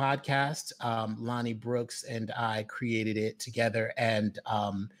Afrofuturist Podcast. Lonny Brooks and I created it together, and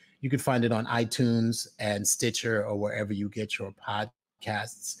you can find it on iTunes and Stitcher or wherever you get your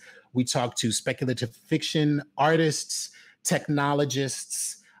podcasts. We talk to speculative fiction artists,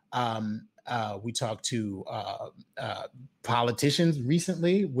 technologists. We talked to politicians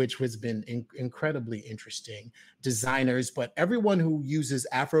recently, which has been incredibly interesting, designers, but everyone who uses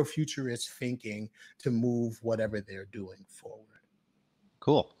Afrofuturist thinking to move whatever they're doing forward.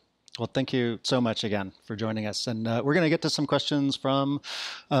 Cool. Well, thank you so much again for joining us. And we're going to get to some questions from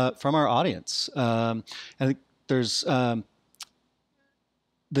our audience. I think there's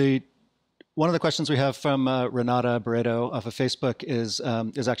one of the questions we have from Renata Barreto off of Facebook is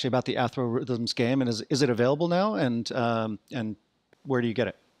actually about the Afrorhythms game, and is it available now? And where do you get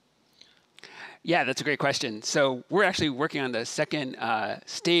it? Yeah, that's a great question. So we're actually working on the second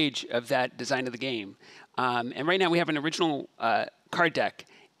stage of that design of the game, and right now we have an original card deck,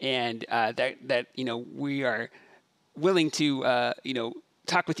 and that we are willing to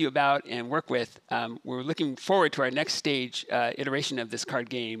talk with you about and work with. We're looking forward to our next stage iteration of this card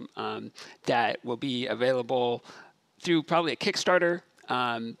game that will be available through probably a Kickstarter.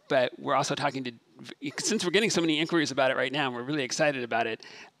 But we're also talking to, since we're getting so many inquiries about it right now, and we're really excited about it,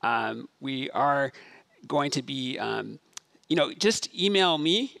 we are going to be, just email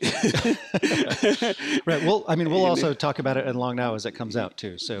me. Right. Well, we'll also talk about it in Long Now as it comes out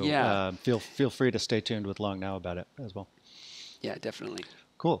too. So yeah. Feel free to stay tuned with Long Now about it as well. Yeah, definitely.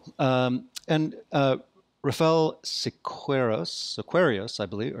 Cool. And Rafael Sequarios, I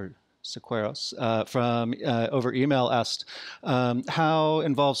believe, or Sequarios, from over email asked how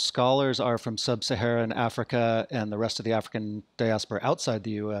involved scholars are from sub-Saharan Africa and the rest of the African diaspora outside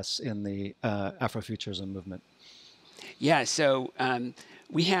the U.S. in the Afrofuturism movement. Yeah, so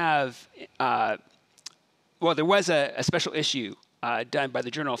we have, there was a special issue done by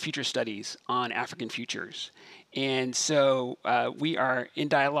the Journal of Future Studies on African futures. And so we are in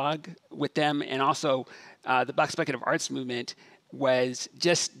dialogue with them, and also the Black Speculative Arts Movement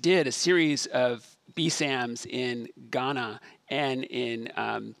did a series of BSAMs in Ghana and in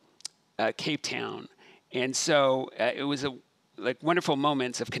Cape Town. And so it was wonderful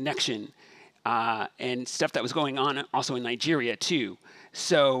moments of connection and stuff that was going on also in Nigeria too.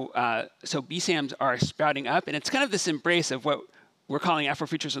 So BSAMs are sprouting up, and it's kind of this embrace of what we're calling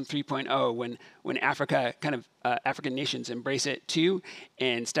Afrofuturism 3.0 when Africa kind of African nations embrace it too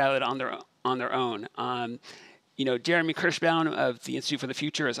and style it on their own. Jeremy Kirschbaum of the Institute for the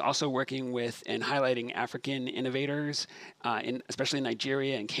Future is also working with and highlighting African innovators, especially in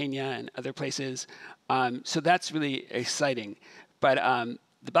Nigeria and Kenya and other places. So that's really exciting. But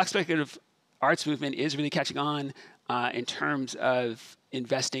the Black Speculative Arts Movement is really catching on in terms of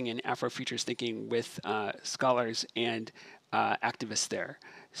investing in Afrofutures thinking with scholars and activists there.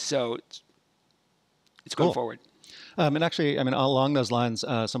 So it's going forward. And actually, I mean, along those lines,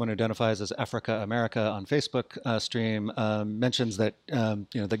 someone who identifies as Africa America on Facebook stream mentions that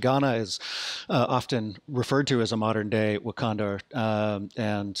that Ghana is often referred to as a modern day Wakanda.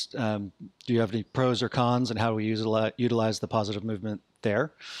 Do you have any pros or cons, and how do we utilize the positive movement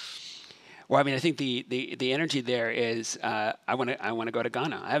there? Well, I mean, I think the energy there is I want to go to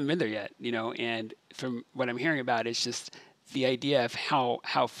Ghana. I haven't been there yet, and from what I'm hearing about, it's just the idea of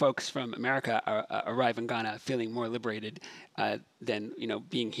how folks from America arrive in Ghana feeling more liberated than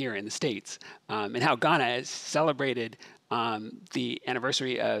being here in the States, and how Ghana has celebrated the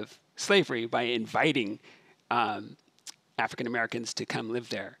anniversary of slavery by inviting African Americans to come live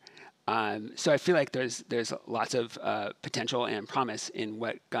there. So I feel like there's lots of potential and promise in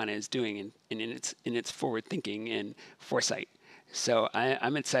what Ghana is doing and in its forward thinking and foresight. So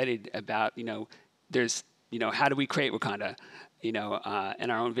I'm excited about there's how do we create Wakanda, and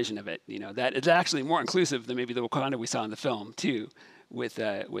our own vision of it. That it's actually more inclusive than maybe the Wakanda we saw in the film too, with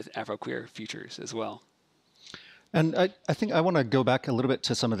Afro-queer futures as well. And I think I want to go back a little bit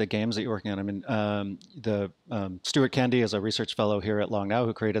to some of the games that you're working on. I mean, Stuart Candy is a research fellow here at Long Now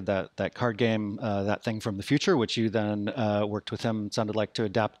who created that card game, That Thing from the Future, which you then worked with him, sounded like, to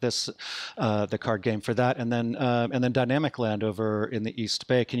adapt the card game for that. And then Dynamicland over in the East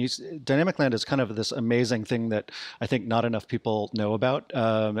Bay. Dynamicland is kind of this amazing thing that I think not enough people know about.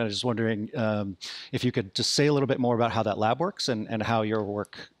 And I was just wondering if you could just say a little bit more about how that lab works and how your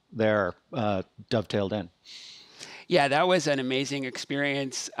work there dovetailed in. Yeah, that was an amazing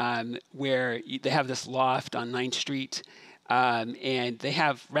experience where they have this loft on 9th Street, and they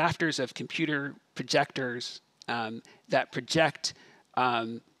have rafters of computer projectors that project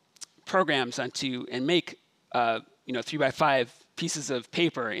programs onto and make 3x5 pieces of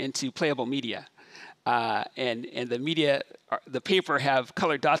paper into playable media. And the media, the paper have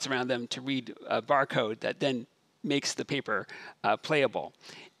colored dots around them to read a barcode that then makes the paper playable.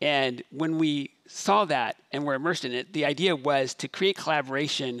 And when we saw that and were immersed in it, the idea was to create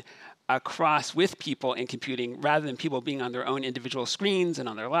collaboration across with people in computing rather than people being on their own individual screens and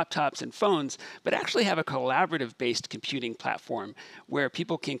on their laptops and phones, but actually have a collaborative-based computing platform where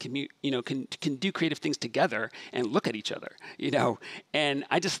people can can do creative things together and look at each other, And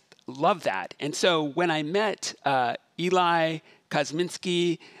I just love that. And so when I met Eli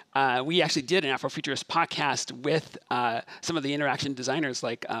Kosminski, we actually did an Afrofuturist podcast with some of the interaction designers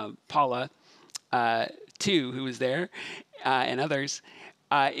like Paula, too, who was there, and others.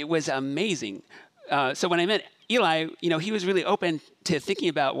 It was amazing. So when I met Eli, he was really open to thinking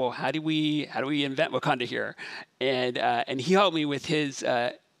about, well, how do we invent Wakanda here? And he helped me with his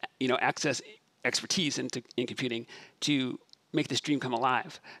expertise in computing to make this dream come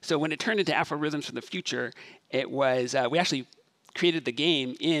alive. So when it turned into Afro Rhythms for the Future, it was we actually created the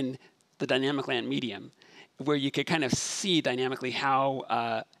game in the Dynamicland medium, where you could kind of see dynamically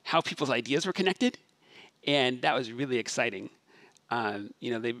how people's ideas were connected, and that was really exciting.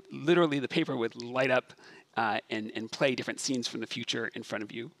 They literally, the paper would light up and play different scenes from the future in front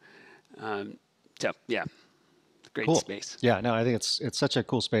of you. So yeah, great cool. Space. Yeah, no, I think it's such a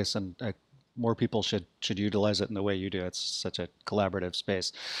cool space, and more people should utilize it in the way you do. It's such a collaborative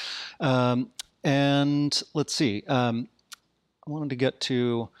space. And let's see. I wanted to get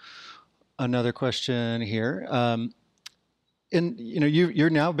to another question here.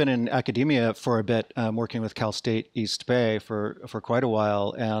 You've now been in academia for a bit, working with Cal State East Bay for quite a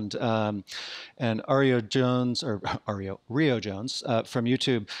while, and Rio Jones from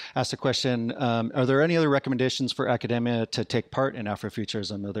YouTube asked a question: are there any other recommendations for academia to take part in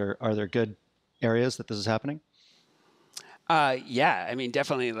Afrofuturism? Are there good areas that this is happening? Yeah, I mean,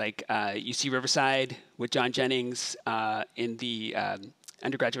 definitely like UC Riverside with John Jennings in the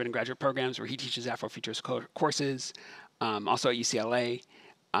undergraduate and graduate programs where he teaches Afrofuturist courses. Also at UCLA,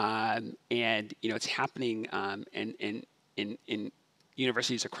 and it's happening in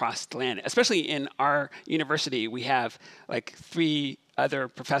universities across the land. Especially in our university, we have like 3 other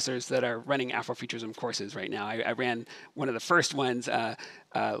professors that are running Afrofuturism courses right now. I ran one of the first ones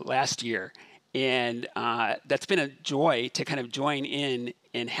last year. And that's been a joy to kind of join in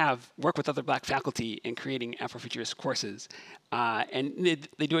have work with other Black faculty in creating Afrofuturist courses, and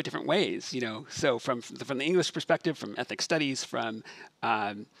they do it different ways. So from the English perspective, from ethnic studies, from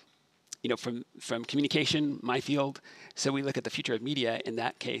from communication, my field. So we look at the future of media in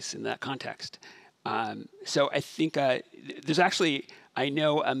that case, in that context. So I think there's actually, I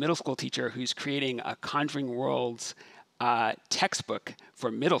know a middle school teacher who's creating a Conjuring Worlds textbook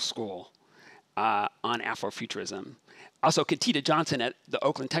for middle school on Afrofuturism. Also, Katita Johnson at the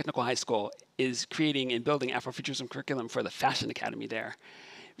Oakland Technical High School is creating and building Afrofuturism curriculum for the Fashion Academy there.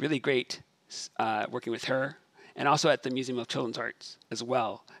 Really great working with her. And also at the Museum of Children's Arts as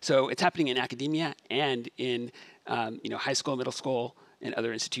well. So it's happening in academia and in high school, middle school, and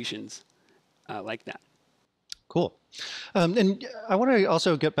other institutions like that. Cool. And I want to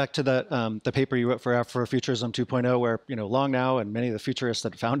also get back to the paper you wrote for Afrofuturism 2.0, where Long Now and many of the futurists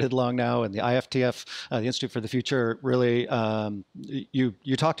that founded Long Now and the IFTF, the Institute for the Future, really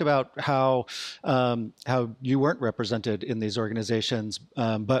you talked about how you weren't represented in these organizations,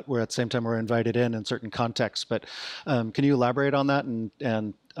 but were at the same time were invited in certain contexts. But can you elaborate on that?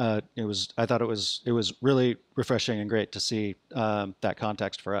 And I thought it was really refreshing and great to see that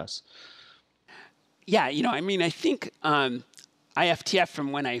context for us. Yeah, I think IFTF,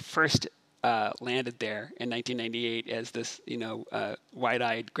 from when I first landed there in 1998 as this,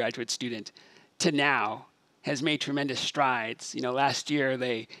 wide-eyed graduate student, to now has made tremendous strides. Last year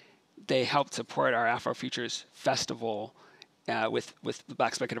they helped support our Afrofutures festival with the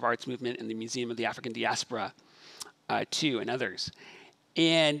Black Speculative Arts Movement and the Museum of the African Diaspora, too, and others.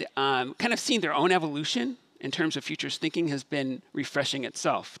 And kind of seeing their own evolution in terms of futures thinking has been refreshing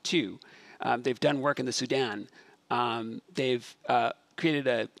itself, too. They've done work in the Sudan. They've created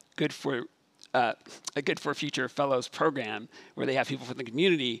a Good for Future Fellows program where they have people from the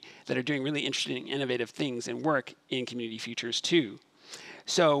community that are doing really interesting, innovative things and work in community futures too.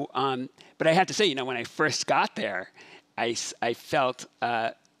 So, but I have to say, when I first got there, I felt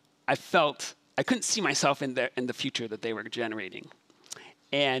I couldn't see myself in the future that they were generating.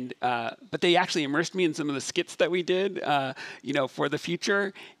 And but they actually immersed me in some of the skits that we did, for the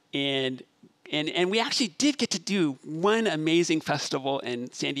future. And we actually did get to do one amazing festival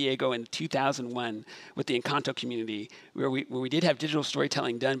in San Diego in 2001 with the Encanto community, where we did have digital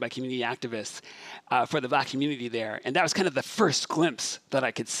storytelling done by community activists for the Black community there. And that was kind of the first glimpse that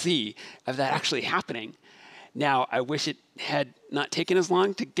I could see of that actually happening. Now, I wish it had not taken as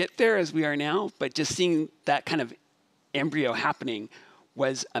long to get there as we are now, but just seeing that kind of embryo happening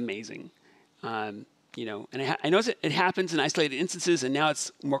was amazing. And I know it happens in isolated instances, and now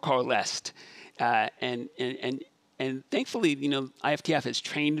it's more coalesced. And thankfully, IFTF has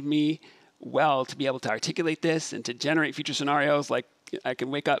trained me well to be able to articulate this and to generate future scenarios. Like I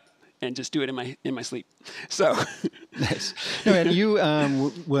can wake up and just do it in my sleep. So nice. No, and you,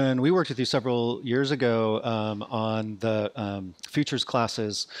 when we worked with you several years ago on the futures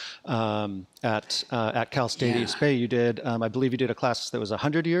classes at Cal State East Bay, you did, I believe you did a class that was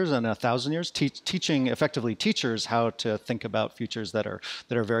 100 years and 1,000 years, teaching effectively teachers how to think about futures that are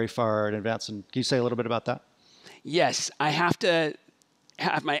very far in advance. And can you say a little bit about that? Yes, I have to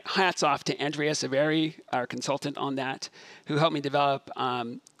have my hats off to Andrea Severi, our consultant on that, who helped me develop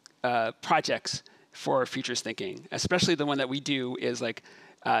projects for futures thinking, especially the one that we do is like,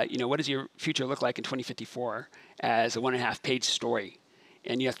 what does your future look like in 2054 as a 1.5-page story?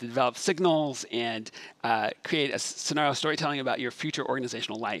 And you have to develop signals and create a scenario storytelling about your future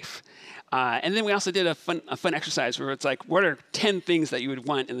organizational life. And then we also did a fun exercise where it's like, what are 10 things that you would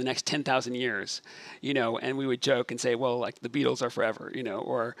want in the next 10,000 years? And we would joke and say, well, like the Beatles are forever,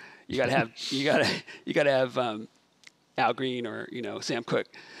 or you gotta have Al Green or Sam Cooke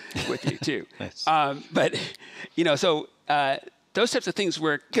with you too. Nice. But so those types of things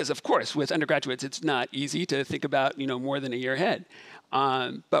were, because of course with undergraduates it's not easy to think about more than a year ahead.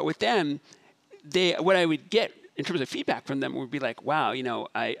 But with them, what I would get in terms of feedback from them would be like, wow,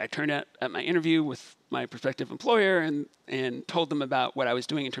 I turned out at my interview with my prospective employer and told them about what I was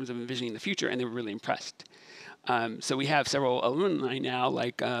doing in terms of envisioning the future, and they were really impressed. So we have several alumni now,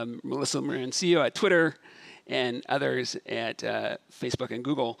 like Melissa Morancillo at Twitter and others at Facebook and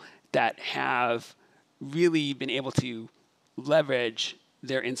Google that have really been able to leverage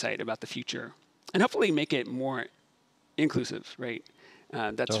their insight about the future and hopefully make it more inclusive, right?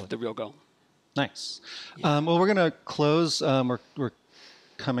 That's totally the real goal. Nice. Yeah. Well, we're going to close. We're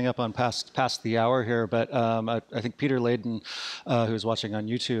coming up on past the hour here, but I think Peter Layden, who's watching on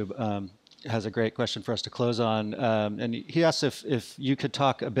YouTube, has a great question for us to close on. And he asks if you could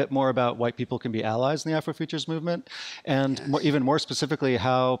talk a bit more about white people can be allies in the Afrofutures movement, and even more specifically,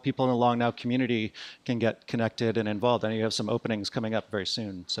 how people in the Long Now community can get connected and involved. I know you have some openings coming up very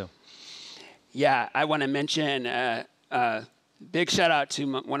soon. So, yeah, I want to mention big shout out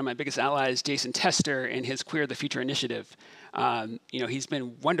to one of my biggest allies, Jason Tester, and his Queer the Future initiative. He's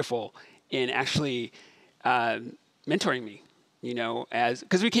been wonderful in actually mentoring me,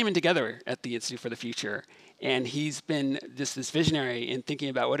 because we came in together at the Institute for the Future, and he's been this visionary in thinking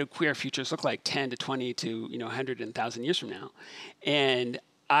about what do queer futures look like 10 to 20 to 100 and 1,000 years from now. And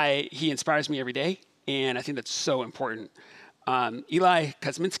he inspires me every day, and I think that's so important. Eli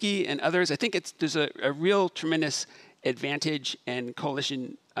Kosminski and others, I think there's a real tremendous advantage and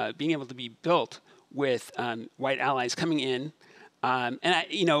coalition being able to be built with white allies coming in. And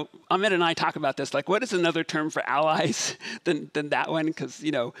Ahmed and I talk about this, like, what is another term for allies than that one? Because,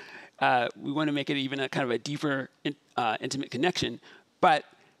 we want to make it even a kind of a deeper, intimate connection. But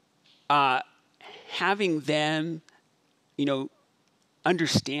having them,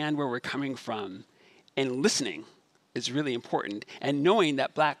 understand where we're coming from and listening is really important. And knowing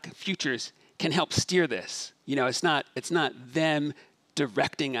that Black Futures can help steer this. It's not them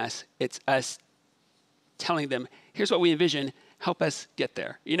directing us. It's us telling them, here's what we envision, help us get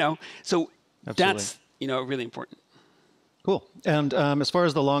there, So Absolutely. That's, really important. Cool. And as far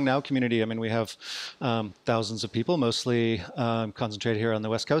as the Long Now community, I mean, we have thousands of people, mostly concentrated here on the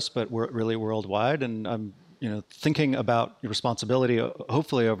West Coast, but we're really worldwide. And I'm, thinking about your responsibility,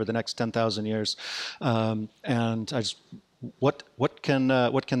 hopefully over the next 10,000 years. And I just, what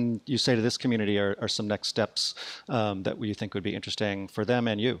can you say to this community are some next steps that you think would be interesting for them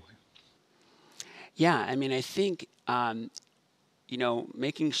and you? Yeah, I mean, I think,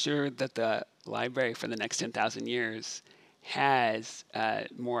 making sure that the library for the next 10,000 years has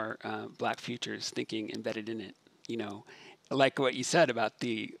more Black futures thinking embedded in it. Like what you said about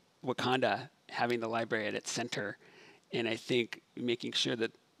the Wakanda having the library at its center. And I think making sure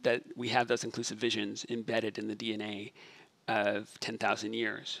that we have those inclusive visions embedded in the DNA of 10,000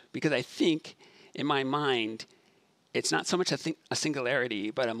 years. Because I think, in my mind, it's not so much a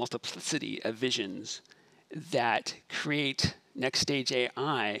singularity, but a multiplicity of visions that create next stage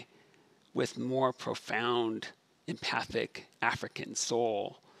AI with more profound, empathic African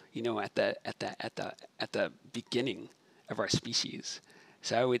soul, at the beginning of our species.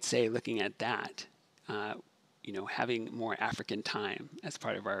 So I would say, looking at that, having more African time as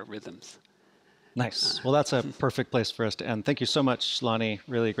part of our rhythms. Nice. Well, that's a perfect place for us to end. Thank you so much, Lonny.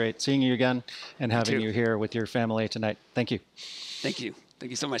 Really great seeing you again and having you here with your family tonight. Thank you. Thank you.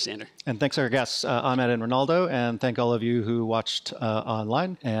 Thank you so much, Sander. And thanks to our guests, Ahmed and Ronaldo, and thank all of you who watched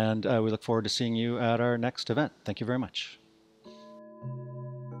online. And we look forward to seeing you at our next event. Thank you very much.